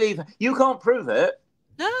you believe. You can't prove it.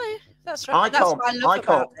 No, that's right. I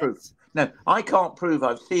can't prove. No, I can't prove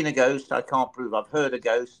I've seen a ghost. I can't prove I've heard a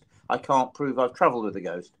ghost. I can't prove I've travelled with a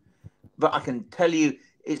ghost. But I can tell you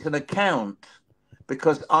it's an account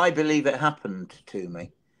because I believe it happened to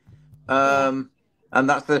me. And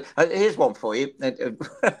that's here's one for you.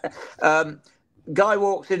 Guy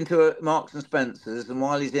walks into a Marks and Spencer's, and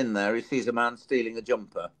while he's in there, he sees a man stealing a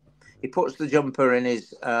jumper. He puts the jumper in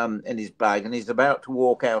his bag, and he's about to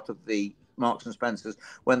walk out of the Marks and Spencer's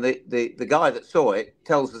when the guy that saw it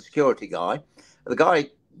tells the security guy. The guy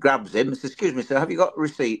grabs him and says, "Excuse me, sir, have you got a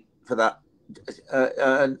receipt for that?"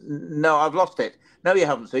 No, I've lost it. No, you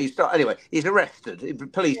haven't. So anyway, he's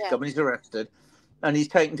arrested. Police come and he's arrested, and he's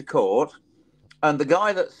taken to court. And the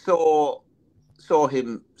guy that saw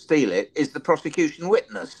him steal it is the prosecution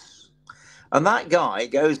witness. And that guy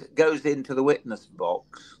goes into the witness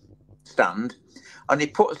box stand, and he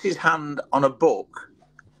puts his hand on a book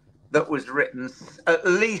that was written at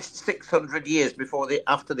least 600 years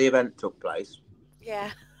after the event took place.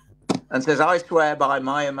 Yeah. And says, "I swear by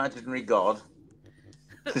my imaginary God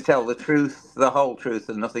to tell the truth, the whole truth,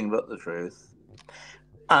 and nothing but the truth."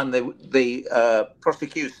 And the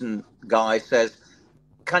prosecution guy says,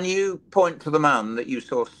 "Can you point to the man that you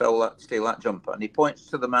saw steal that jumper?" And he points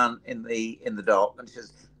to the man in the dark, and he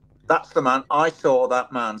says, "That's the man. I saw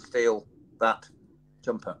that man steal that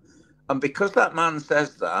jumper." And because that man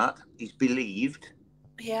says that, he's believed.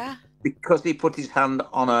 Yeah. Because he put his hand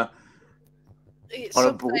on a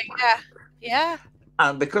book. Yeah.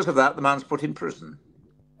 And because of that, the man's put in prison.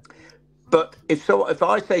 But if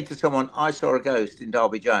I say to someone, "I saw a ghost in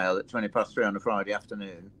Derby Jail at 3:20 on a Friday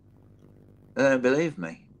afternoon," they don't believe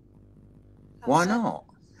me. Why not?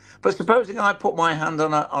 But supposing I put my hand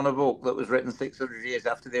on a book that was written 600 years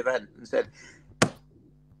after the event and said,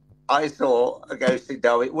 "I saw a ghost in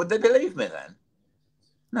Derby," would they believe me then?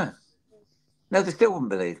 No. No, they still wouldn't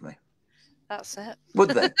believe me. That's it.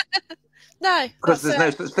 Would they? No. Because there's no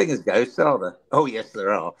such thing as ghosts, are there? Oh, yes,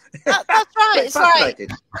 there are. That's right. It's like,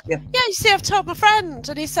 yeah, you see, I've told my friend,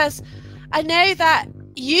 and he says, "I know that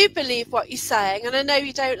you believe what you're saying, and I know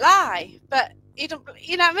you don't lie, but you don't,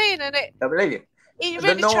 you know what I mean?" And I believe you. He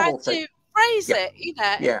really tried to phrase it, you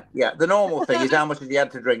know. Yeah. The normal thing is how much have you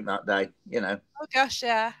had to drink that day, you know. Oh gosh,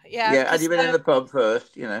 yeah. Yeah, had you been in the pub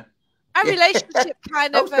first, you know. Our Yeah. relationship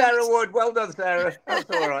kind of. Sarah Wood, well done, Sarah.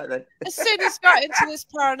 That's all right then. As soon as got into this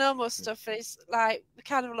paranormal stuff, it's like we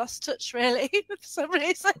kind of lost touch, really, for some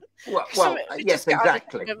reason. Well, yes,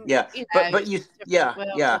 exactly. Yeah, you know, but you,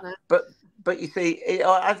 but you see,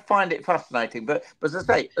 I find it fascinating. But as I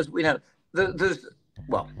say, as we know, there's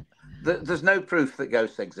no proof that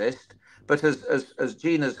ghosts exist. But as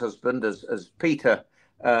Gina's husband, as Peter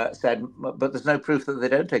said, but there's no proof that they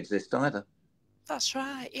don't exist either. That's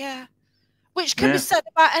right. Yeah. Which can be said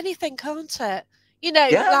about anything, can't it? You know,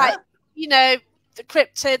 you know, the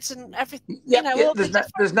cryptids and everything. Yeah, you know, all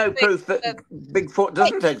there's no proof that Bigfoot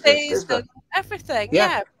doesn't exist, is there? Everything.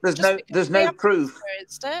 Yeah. There's no proof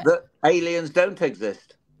that aliens don't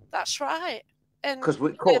exist. That's right. Because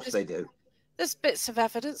of course they do. There's bits of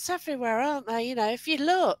evidence everywhere, aren't there? You know, if you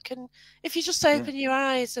look and if you just open your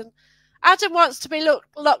eyes. And Adam wants to be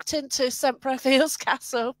locked into St. Breville's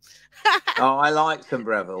castle. Oh, I like St.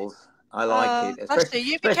 Breville's. I like it,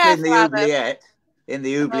 especially in the oubliette. In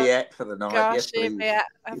the oubliette for the night. Gosh, yes,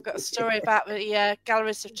 I've got a story about the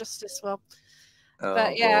Galleries of Justice one.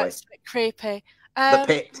 But yeah, it's a bit creepy. The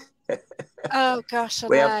pit. Oh gosh,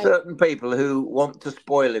 we have certain people who want to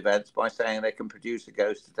spoil events by saying they can produce a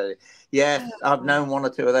ghost to tell you. Yes, I've known one or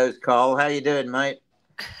two of those, Carl. How you doing, mate?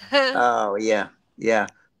 Oh yeah.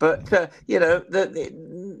 But you know,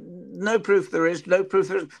 no proof there is. No proof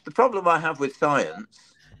there is. The problem I have with science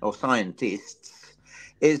or scientists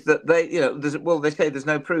is that they, you know, they say there's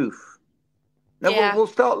no proof. No, we'll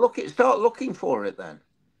start looking for it then.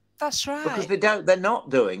 That's right. Because they don't. They're not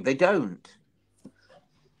doing. They don't.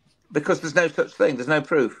 Because there's no such thing. There's no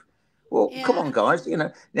proof. Well, come on, guys. You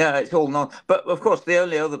know, it's all non. But of course, the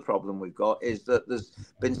only other problem we've got is that there's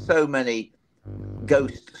been so many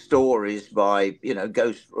ghost stories by, you know,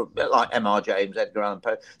 ghost like M.R. James, Edgar Allan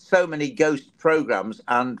Poe. So many ghost programs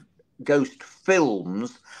and ghost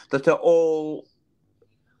films that are all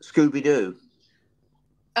Scooby-Doo.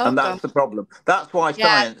 Oh, and that's the problem. That's why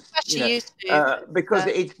science, because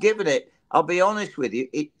it's given it. I'll be honest with you,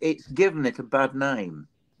 it's given it a bad name.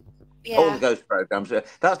 Yeah. All the ghost programs.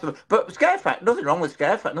 But scare fact. Nothing wrong with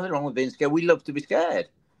scare fact. Nothing wrong with being scared. We love to be scared.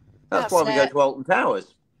 That's why we go to Alton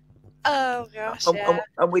Towers. Oh gosh,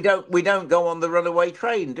 and we don't go on the runaway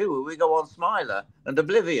train, do we? We go on Smiler and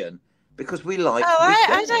Oblivion because we like. Oh,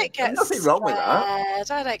 I don't get nothing wrong with that.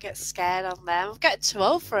 I don't get scared on them. I'm getting too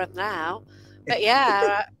old for them now. But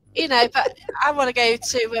yeah, you know. But I want to go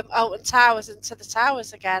to Alton Towers and to the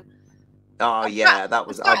towers again. Oh yeah, that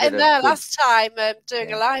was. I did in there last time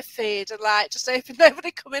doing a live feed and like just hoping nobody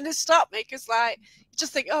come in and stop me because like you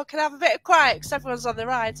just think, oh, can I have a bit of quiet because everyone's on the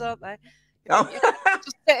rides, aren't they? Oh. You know,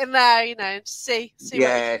 just sitting there, you know, and just see.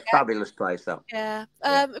 Yeah, fabulous place though. Yeah.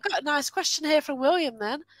 We've got a nice question here from William.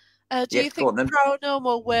 Then, do you think the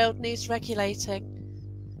paranormal world needs regulating?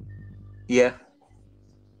 Yeah,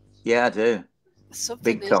 I do.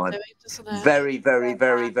 Something big time, doing, doesn't it? very, very,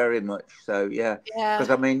 very, very much so. Yeah, because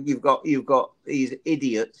I mean, you've got these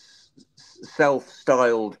idiots,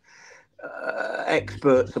 self-styled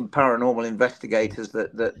experts and paranormal investigators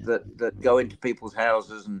that go into people's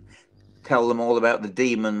houses and tell them all about the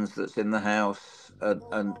demons that's in the house,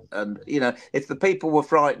 and you know, if the people were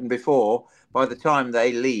frightened before, by the time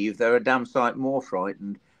they leave, they're a damn sight more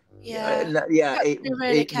frightened. It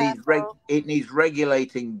needs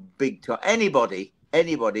regulating big time. Anybody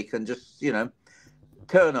can just, you know,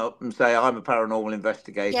 turn up and say I'm a paranormal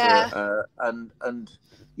investigator, I've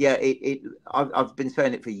been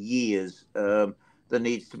saying it for years. There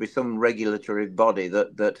needs to be some regulatory body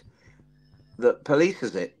that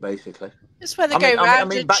polices it, basically. It's where they go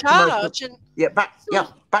round and charge. Back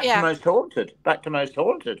to Most Haunted. Back to Most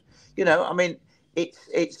Haunted. You know, I mean, it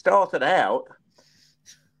started out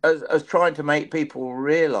as trying to make people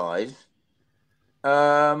realise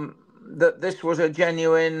that this was a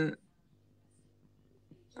genuine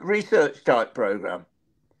research type program.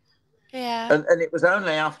 Yeah. And it was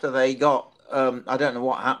only after they got, I don't know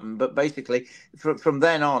what happened, but basically from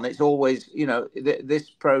then on, it's always, you know, this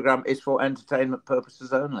program is for entertainment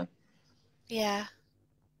purposes only. Yeah.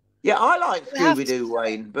 Yeah, I like Scooby-Doo,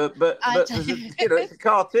 Wayne, but you know, it's a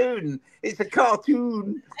cartoon. It's a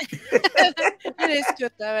cartoon. It is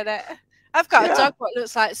good though, isn't it? I've got a dog what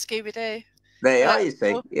looks like Scooby-Doo. There you are, you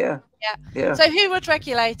see. Yeah. So who would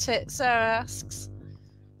regulate it? Sarah asks.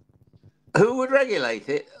 Who would regulate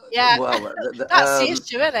it? Yeah, well, that's the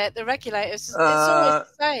issue, isn't it? The regulators. It's always the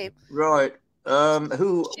same. Right.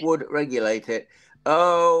 Who would regulate it?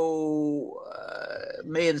 Oh,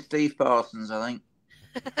 me and Steve Parsons, I think.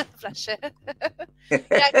 Bless you. Yeah,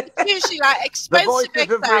 it's usually like The expensive voices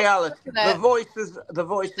of exams, reality. isn't The it? voices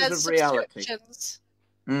And of reality. subscriptions.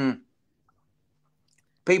 Mm.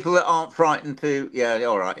 People that aren't frightened to, yeah,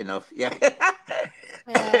 all right, enough. Yeah.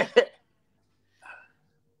 Yeah.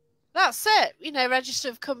 That's it. You know, register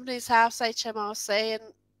of Companies House, HMRC, and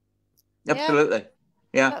yeah, Absolutely.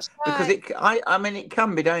 Yeah. that's Because right. I mean, it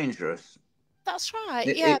can be dangerous. That's right.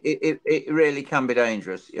 It, Yeah. it really can be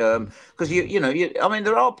dangerous. Because I mean,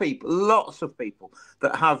 there are people, lots of people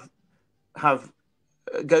that have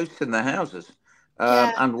ghosts in their houses,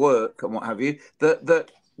 Yeah. and work and what have you,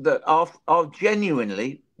 that are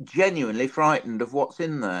genuinely frightened of what's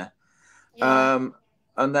in there. Yeah.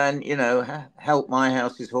 And then, help, my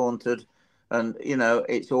house is haunted, and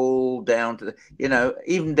it's all down to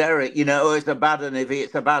even Derek, oh, it's a bad one, if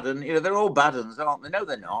it's a bad one, they're all bad ones, aren't they? No,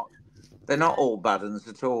 they're not. They're not No. all bad ones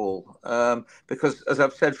at all. Because, as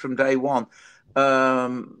I've said from day one,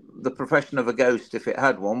 the profession of a ghost, if it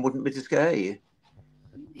had one, wouldn't be to scare you,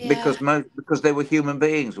 Yeah. because they were human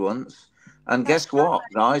beings once. And That's guess right. what,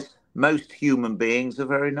 guys? Most human beings are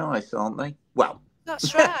very nice, aren't they? Well,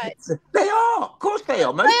 That's right. they are. Of course, they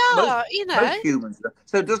are. They Most are, you know. most humans are.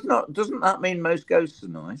 So doesn't that mean most ghosts are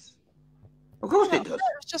nice? Of Well, course, it that's does. it.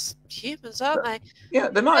 It's just humans, aren't they? Yeah,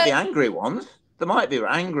 there might Uh, be angry ones. There might be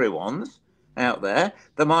angry ones out there.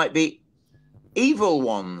 There might be evil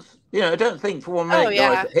ones. I don't think for one oh minute,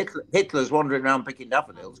 guys, yeah. that Hitler's wandering around picking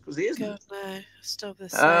daffodils, because he God isn't. no. Still the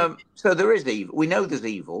same. So there is evil. We know there's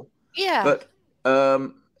evil, Yeah. but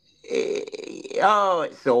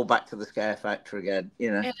it's all back to the scare factor again.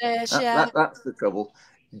 It is. Yeah. That's the trouble.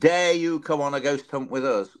 Dare you come on a ghost hunt with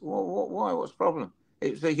us? Why? What's the problem?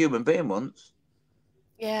 It was a human being once.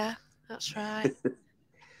 Yeah. That's right.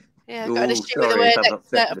 Yeah. Got an Oh, issue with the sorry if word I've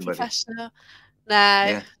upset expert or anybody. professional.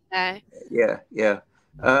 No. Yeah, No. yeah.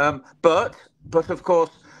 But of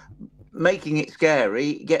course, making it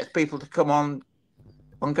scary gets people to come on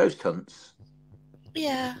ghost hunts,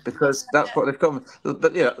 Yeah. because that's what they've come.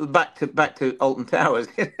 But back to Alton Towers,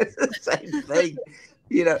 same thing.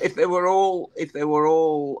 If they were all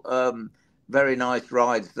very nice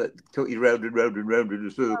rides that took you round and round and round in a Oh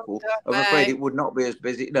circle, God, I'm afraid no. it would not be as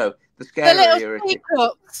busy. No, the The little scarier it is.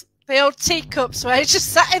 teacups. The old teacups where you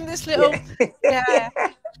just sat in this little. Yeah. Yeah.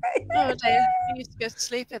 Oh dear. I used to go to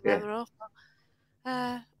sleep in them. Yeah. They're awful.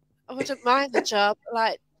 I wouldn't mind the job.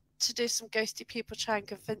 Like to do some ghosty people, try and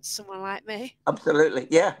convince someone like me. Absolutely.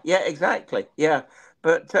 Yeah, exactly. Yeah.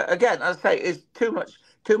 But again, as I say, it's too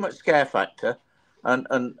much scare factor, and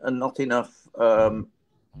not enough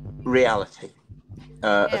reality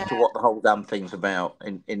as Yeah. to what the whole damn thing's about,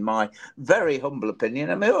 in my very humble opinion.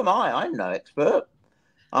 I mean, who am I? I'm no expert.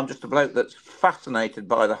 I'm just a bloke that's fascinated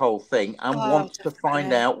by the whole thing and Oh, wants to find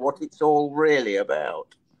definitely. out what it's all really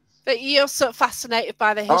about. But you're sort of fascinated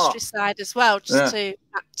by the Oh, history side as well, just yeah. to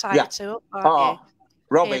tie Yeah. the two up, aren't you? Oh,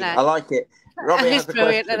 Robbie, I like it. Robbie He's has a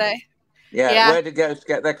brilliant, isn't question. he? Yeah, Yeah. where do ghosts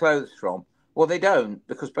get their clothes from? Well, they don't,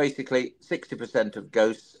 because basically 60% of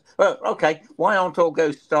ghosts. Well, okay, why aren't all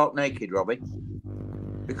ghosts stark naked, Robbie?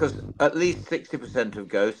 Because at least 60% of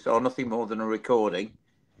ghosts are nothing more than a recording,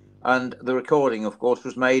 and the recording, of course,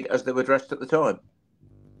 was made as they were dressed at the time.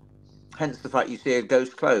 Hence the fact you see a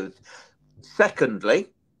ghost clothed.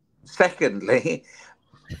 Secondly,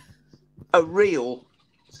 a real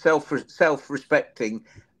self-respecting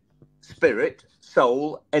spirit,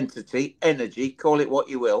 soul, entity, energy, call it what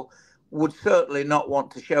you will, would certainly not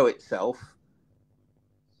want to show itself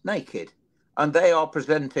naked. And they are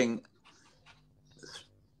presenting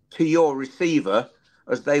to your receiver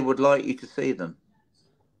as they would like you to see them.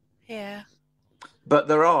 Yeah. But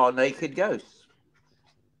there are naked ghosts.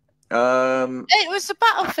 It was the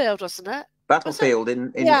battlefield, wasn't it? Battlefield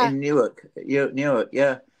in Newark. Newark,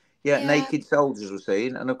 yeah. Naked soldiers were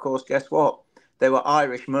seen. And of course, guess what? They were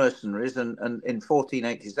Irish mercenaries, and in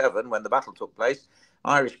 1487, when the battle took place,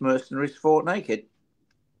 Irish mercenaries fought naked.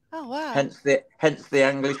 Oh wow! Hence the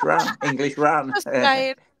English ran. English ran. Just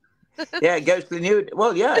saying. Yeah, ghostly nude.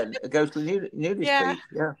 Well, yeah, a ghostly nudist Yeah. piece.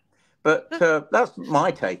 Yeah, but that's my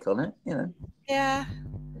take on it. Yeah.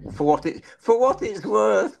 For what it's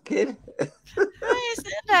worth, kid.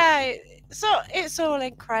 It's all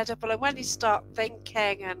incredible, and when you start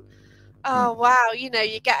thinking, and oh wow, you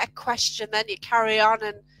get a question, then you carry on,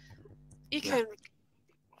 and you can.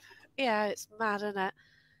 Yeah, it's mad, isn't it?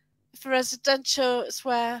 For residential, it's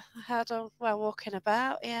where I had walking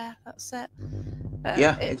about. Yeah, that's it.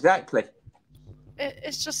 Exactly.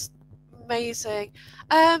 It's just amazing.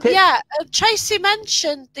 Tracy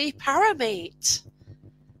mentioned the Parameet.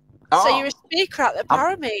 So you're a speaker at the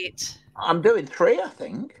Parameet. I'm doing 3, I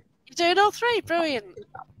think. You're doing all 3, brilliant.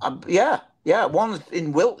 Yeah, Yeah, one's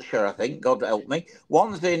in Wiltshire, I think. God help me.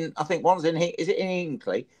 One's in, I think one's in. Is it in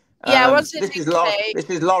Hinkley? Yeah, one's in This is Hinkley. This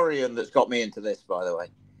is Lorien that's got me into this, by the way.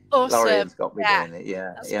 Awesome. Lorian's got me Yeah, doing it.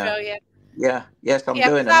 Yeah, that's yeah, brilliant. yeah. Yes, I'm Yeah,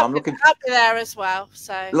 doing them. I'll I'm I'll be there as well.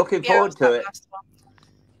 So looking yeah, I forward was to that it. last one.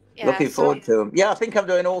 Yeah, Looking forward to them. Yeah, I think I'm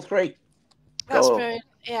doing all three. that's brilliant.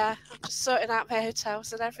 Yeah, I'm just sorting out my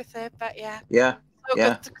hotels and everything. But yeah. Yeah, Oh,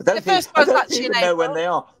 yeah. good. The first I one's don't actually in even know when April. they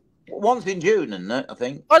are. One's in June, isn't it? I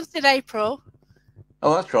think. One's in April.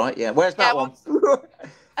 Oh, that's right. Yeah. Where's that one?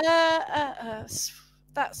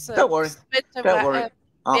 That's Don't worry. Don't worry.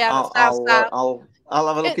 I'll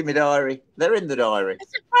have a look in my diary. They're in the diary.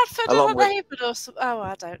 Is it Bradford or Neighbourhood or something? Oh,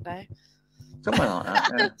 I don't know. Somewhere like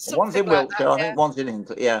that. Yeah. One's in Wiltshire. I think one's in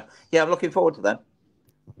Hinkley. Yeah. Yeah, I'm looking forward to them.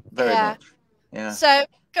 Very much. Yeah. So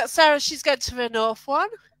got Sarah. She's going to the North one.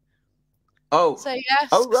 Oh. So yeah.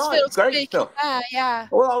 Oh right. Great stuff. Yeah.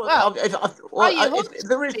 Well,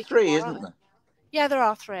 there is three, isn't there? Yeah, there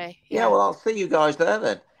are three. Yeah. Well, I'll see you guys there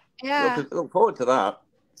then. Yeah. Look forward to that.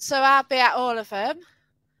 So I'll be at all of them.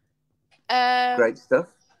 Great stuff.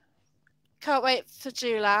 Can't wait for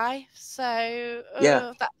July. So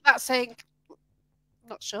that's saying,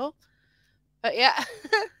 not sure, but yeah.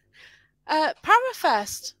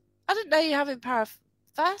 Parafest. I didn't know you're having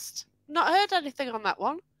Parafest. Not heard anything on that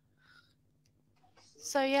one.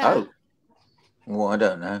 So yeah. Oh. Well, I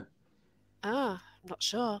don't know. I'm not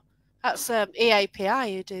sure. That's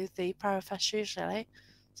EAPI who do the Parafest usually.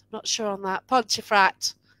 So I'm not sure on that.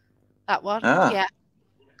 Pontefract. That one. Yeah.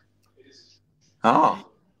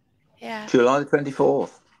 Yeah. July the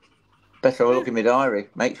 24th. Better look in my diary.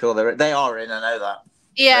 Make sure they are in. I know that.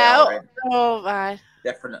 Yeah. Oh my.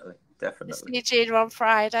 Definitely. See Gina on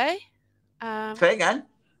Friday. Say again.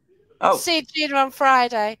 Oh. See Gina on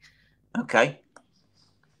Friday. Okay.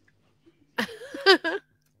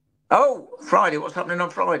 Oh, Friday. What's happening on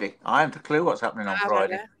Friday? I haven't a clue what's happening on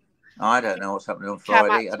Friday. I don't know what's happening on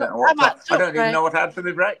Friday. I don't even know what I had for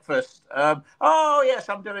my breakfast. Oh yes,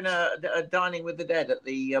 I'm doing a dining with the dead at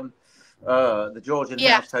the Georgian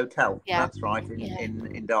House Hotel. Yeah. That's right,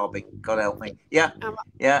 in Derby. God help me. Yeah,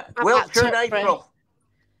 Wiltshire in April.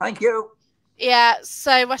 Thank you. Yeah,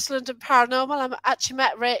 so West London Paranormal. I actually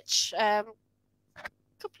met Rich a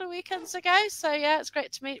couple of weekends ago. So yeah, it's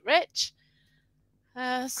great to meet Rich.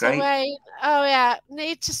 Need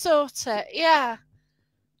to sort it. Yeah.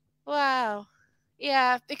 Wow.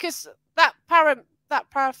 Yeah, because that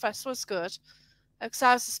Parafest was good. Because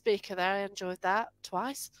I was a speaker there. I enjoyed that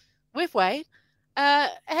twice with Wayne.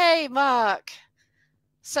 Hey, Mark.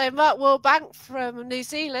 So Mark Warbank from New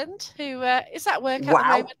Zealand, who is at work at the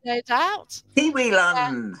moment, no doubt.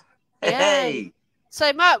 Kiwiland. Hey.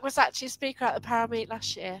 So Mark was actually a speaker at the Parameet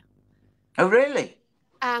last year. Oh, really?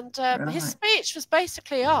 And his speech was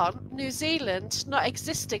basically on New Zealand not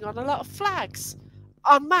existing on a lot of flags,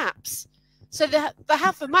 on maps. So they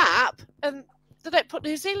have a map and they don't put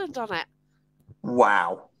New Zealand on it.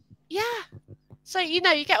 Wow. Yeah. So, you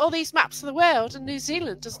get all these maps of the world and New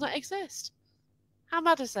Zealand does not exist. How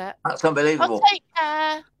mad is it? That's unbelievable. I'll take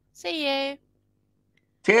care. See you.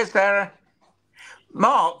 Cheers, Sarah.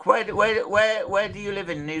 Mark, where do you live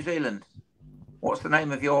in New Zealand? What's the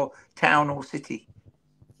name of your town or city?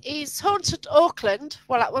 He's haunted Auckland.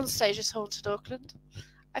 Well, at one stage, it's haunted Auckland.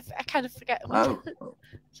 I kind of forget. So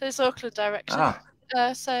it's Auckland direction.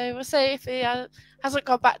 So we'll see if he hasn't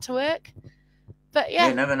gone back to work. But yeah.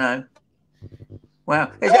 You never know.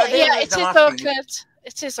 Wow. It is Auckland.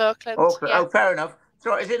 It is Auckland. Yeah. Oh, fair enough.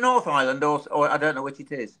 So is it North Island or I don't know which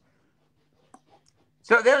it is?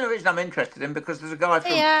 So the only reason I'm interested in because there's a guy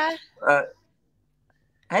from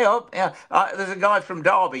there's a guy from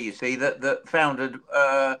Derby, you see, that founded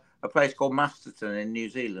a place called Masterton in New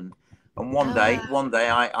Zealand, and one day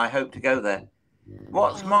I hope to go there.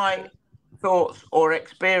 What's my thoughts or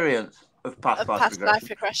experience of past life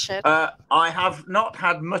regression? I have not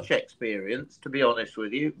had much experience, to be honest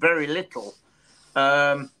with you, very little,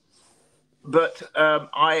 but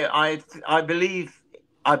I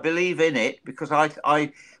believe in it because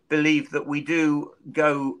I believe that we do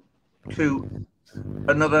go to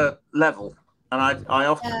another level, and I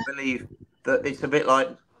often believe that it's a bit like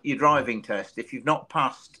your driving test. If you've not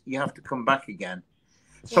passed, you have to come back again.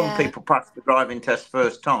 Some people pass the driving test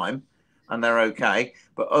first time and they're okay,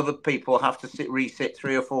 but other people have to resit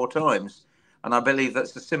 3 or 4 times, and I believe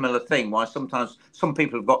that's a similar thing. Why sometimes some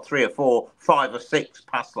people have got 3 or 4, 5 or 6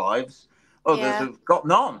 past lives, others have got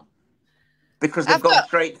none because they've gone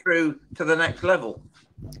straight through to the next level.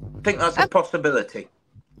 I think that's a possibility.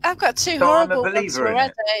 I've got 2 horrible ones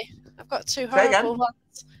already. I've got 2 horrible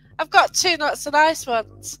ones. I've got 2 not so nice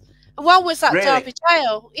ones. And one was at Derby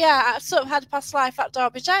Jail. Yeah, I sort of had a past life at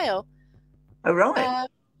Derby Jail. Oh, right.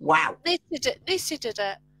 Wow. Nisi did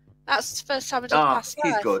it. That's the first time I did past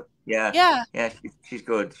life. She's good. Yeah. Yeah. Yeah, she's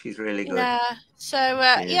good. She's really good. Yeah. So,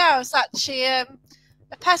 I was actually a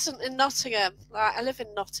peasant in Nottingham. Like, I live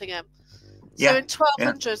in Nottingham. So in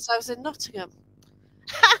 1200s, I was in Nottingham.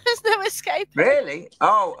 There's no escape. Really?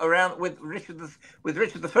 Oh, around with Richard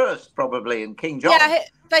I, probably, and King John. Yeah,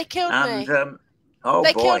 they killed me.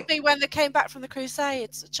 They killed me when they came back from the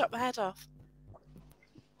Crusades. Chopped my head off.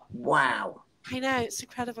 Wow. I know, it's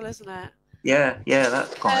incredible, isn't it? Yeah,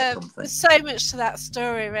 that's quite something. There's so much to that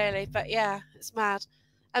story, really, but yeah, it's mad.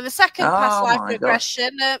 And the second past life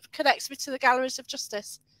regression connects me to the galleries of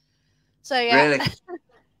justice. So yeah, really,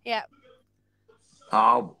 yeah.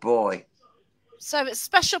 Oh boy. So it's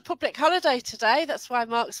special public holiday today. That's why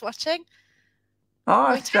Mark's watching. Oh,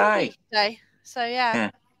 I say. Today. So yeah.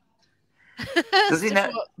 Does he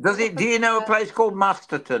know? Do you know a place called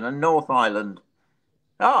Masterton in North Island?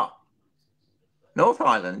 Oh, North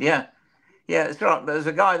Island. Yeah, that's right. There's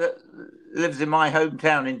a guy that lives in my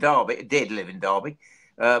hometown in Derby. Did live in Derby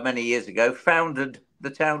many years ago. Founded the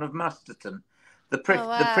town of Masterton, the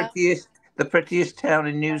prettiest town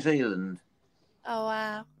in New Zealand. Oh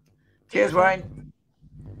wow. Cheers, Wayne.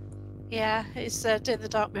 Yeah, it's doing the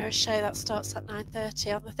Dark Mirror show that starts at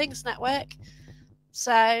 9:30 on the Things Network.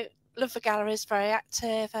 So, love the galleries, very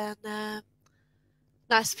active and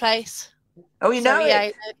nice place. Oh, you know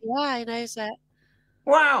it? Yeah, he knows it.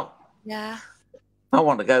 Wow. Yeah. I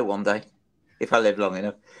want to go one day, if I live long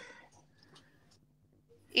enough.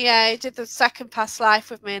 Yeah, he did the second past life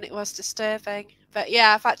with me, and it was disturbing. But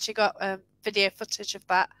yeah, I've actually got video footage of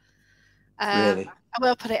that. Really? I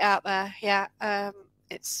will put it out there. Yeah,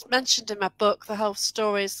 it's mentioned in my book. The whole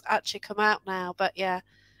story's actually come out now. But yeah,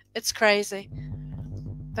 it's crazy.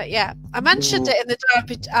 But yeah, I mentioned it in the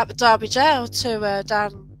Derby jail to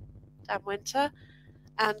Dan Winter,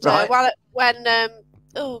 and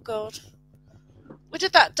oh god, we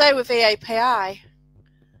did that day with EAPI.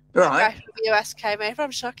 Right. The US came over.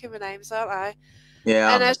 I'm shocking with names, aren't I?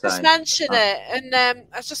 Yeah. And I was just mentioning it, and I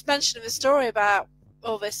was just mentioning the story about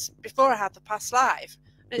all this before I had the past life.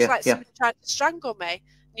 And it's like somebody tried to strangle me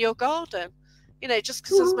in your garden, just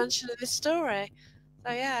because I was mentioning this story.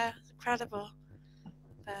 So yeah, it's incredible.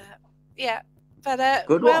 The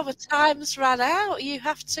time's run out. You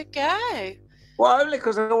have to go. Well, only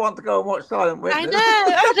because I want to go and watch Silent Witness. I know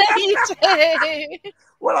you do.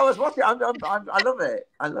 Well, I was watching. I love it.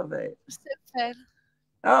 I love it. Symphony.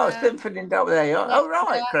 Oh, Symphony in Derby. There you are. Oh,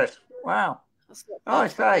 right, Chris. Wow. I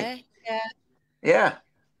say. Yeah.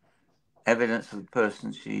 Evidence of the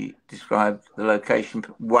person she described, the location.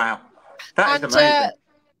 Wow. That is amazing.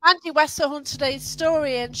 Andy Wesselhunter today's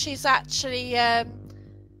story, and she's actually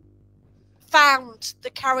found the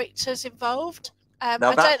characters involved. I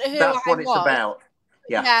don't know who that's what it's about.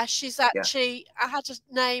 Yeah, she's actually. I had to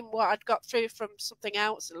name what I'd got through from something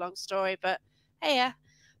else. A long story, but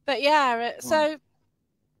so.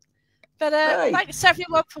 But thanks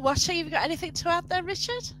everyone for watching. Have you got anything to add there,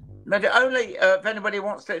 Richard? No, only if anybody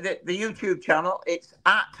wants to, the YouTube channel, it's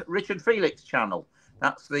at Richard Felix channel.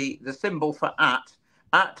 That's the symbol for at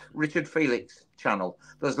Richard Felix channel.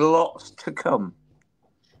 There's lots to come.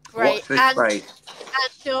 Great. Watch this space.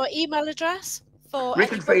 And your email address for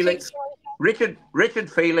Richard Felix. Richard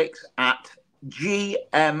Felix at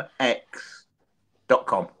gmx.com.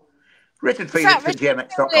 Richard Felix at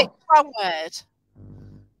gmx.com. One word.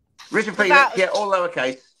 Richard Felix, all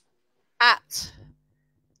lowercase. At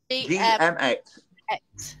gmx.com.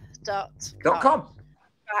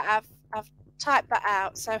 Right, I've typed that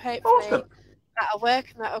out, so hopefully that'll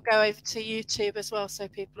work, and that'll go over to YouTube as well, so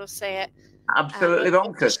people will see it. Absolutely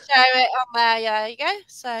bonkers. Show it on there. Yeah, there you go.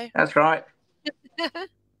 So that's right. But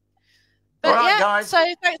all right, guys. So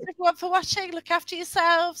thanks everyone for watching. Look after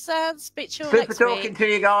yourselves and speak to you all next week. Super talking to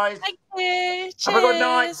you guys. Thank you. Cheers. Have a good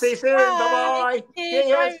night. See you soon. Bye-bye.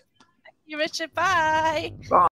 Thank you, Richard. Bye. Bye.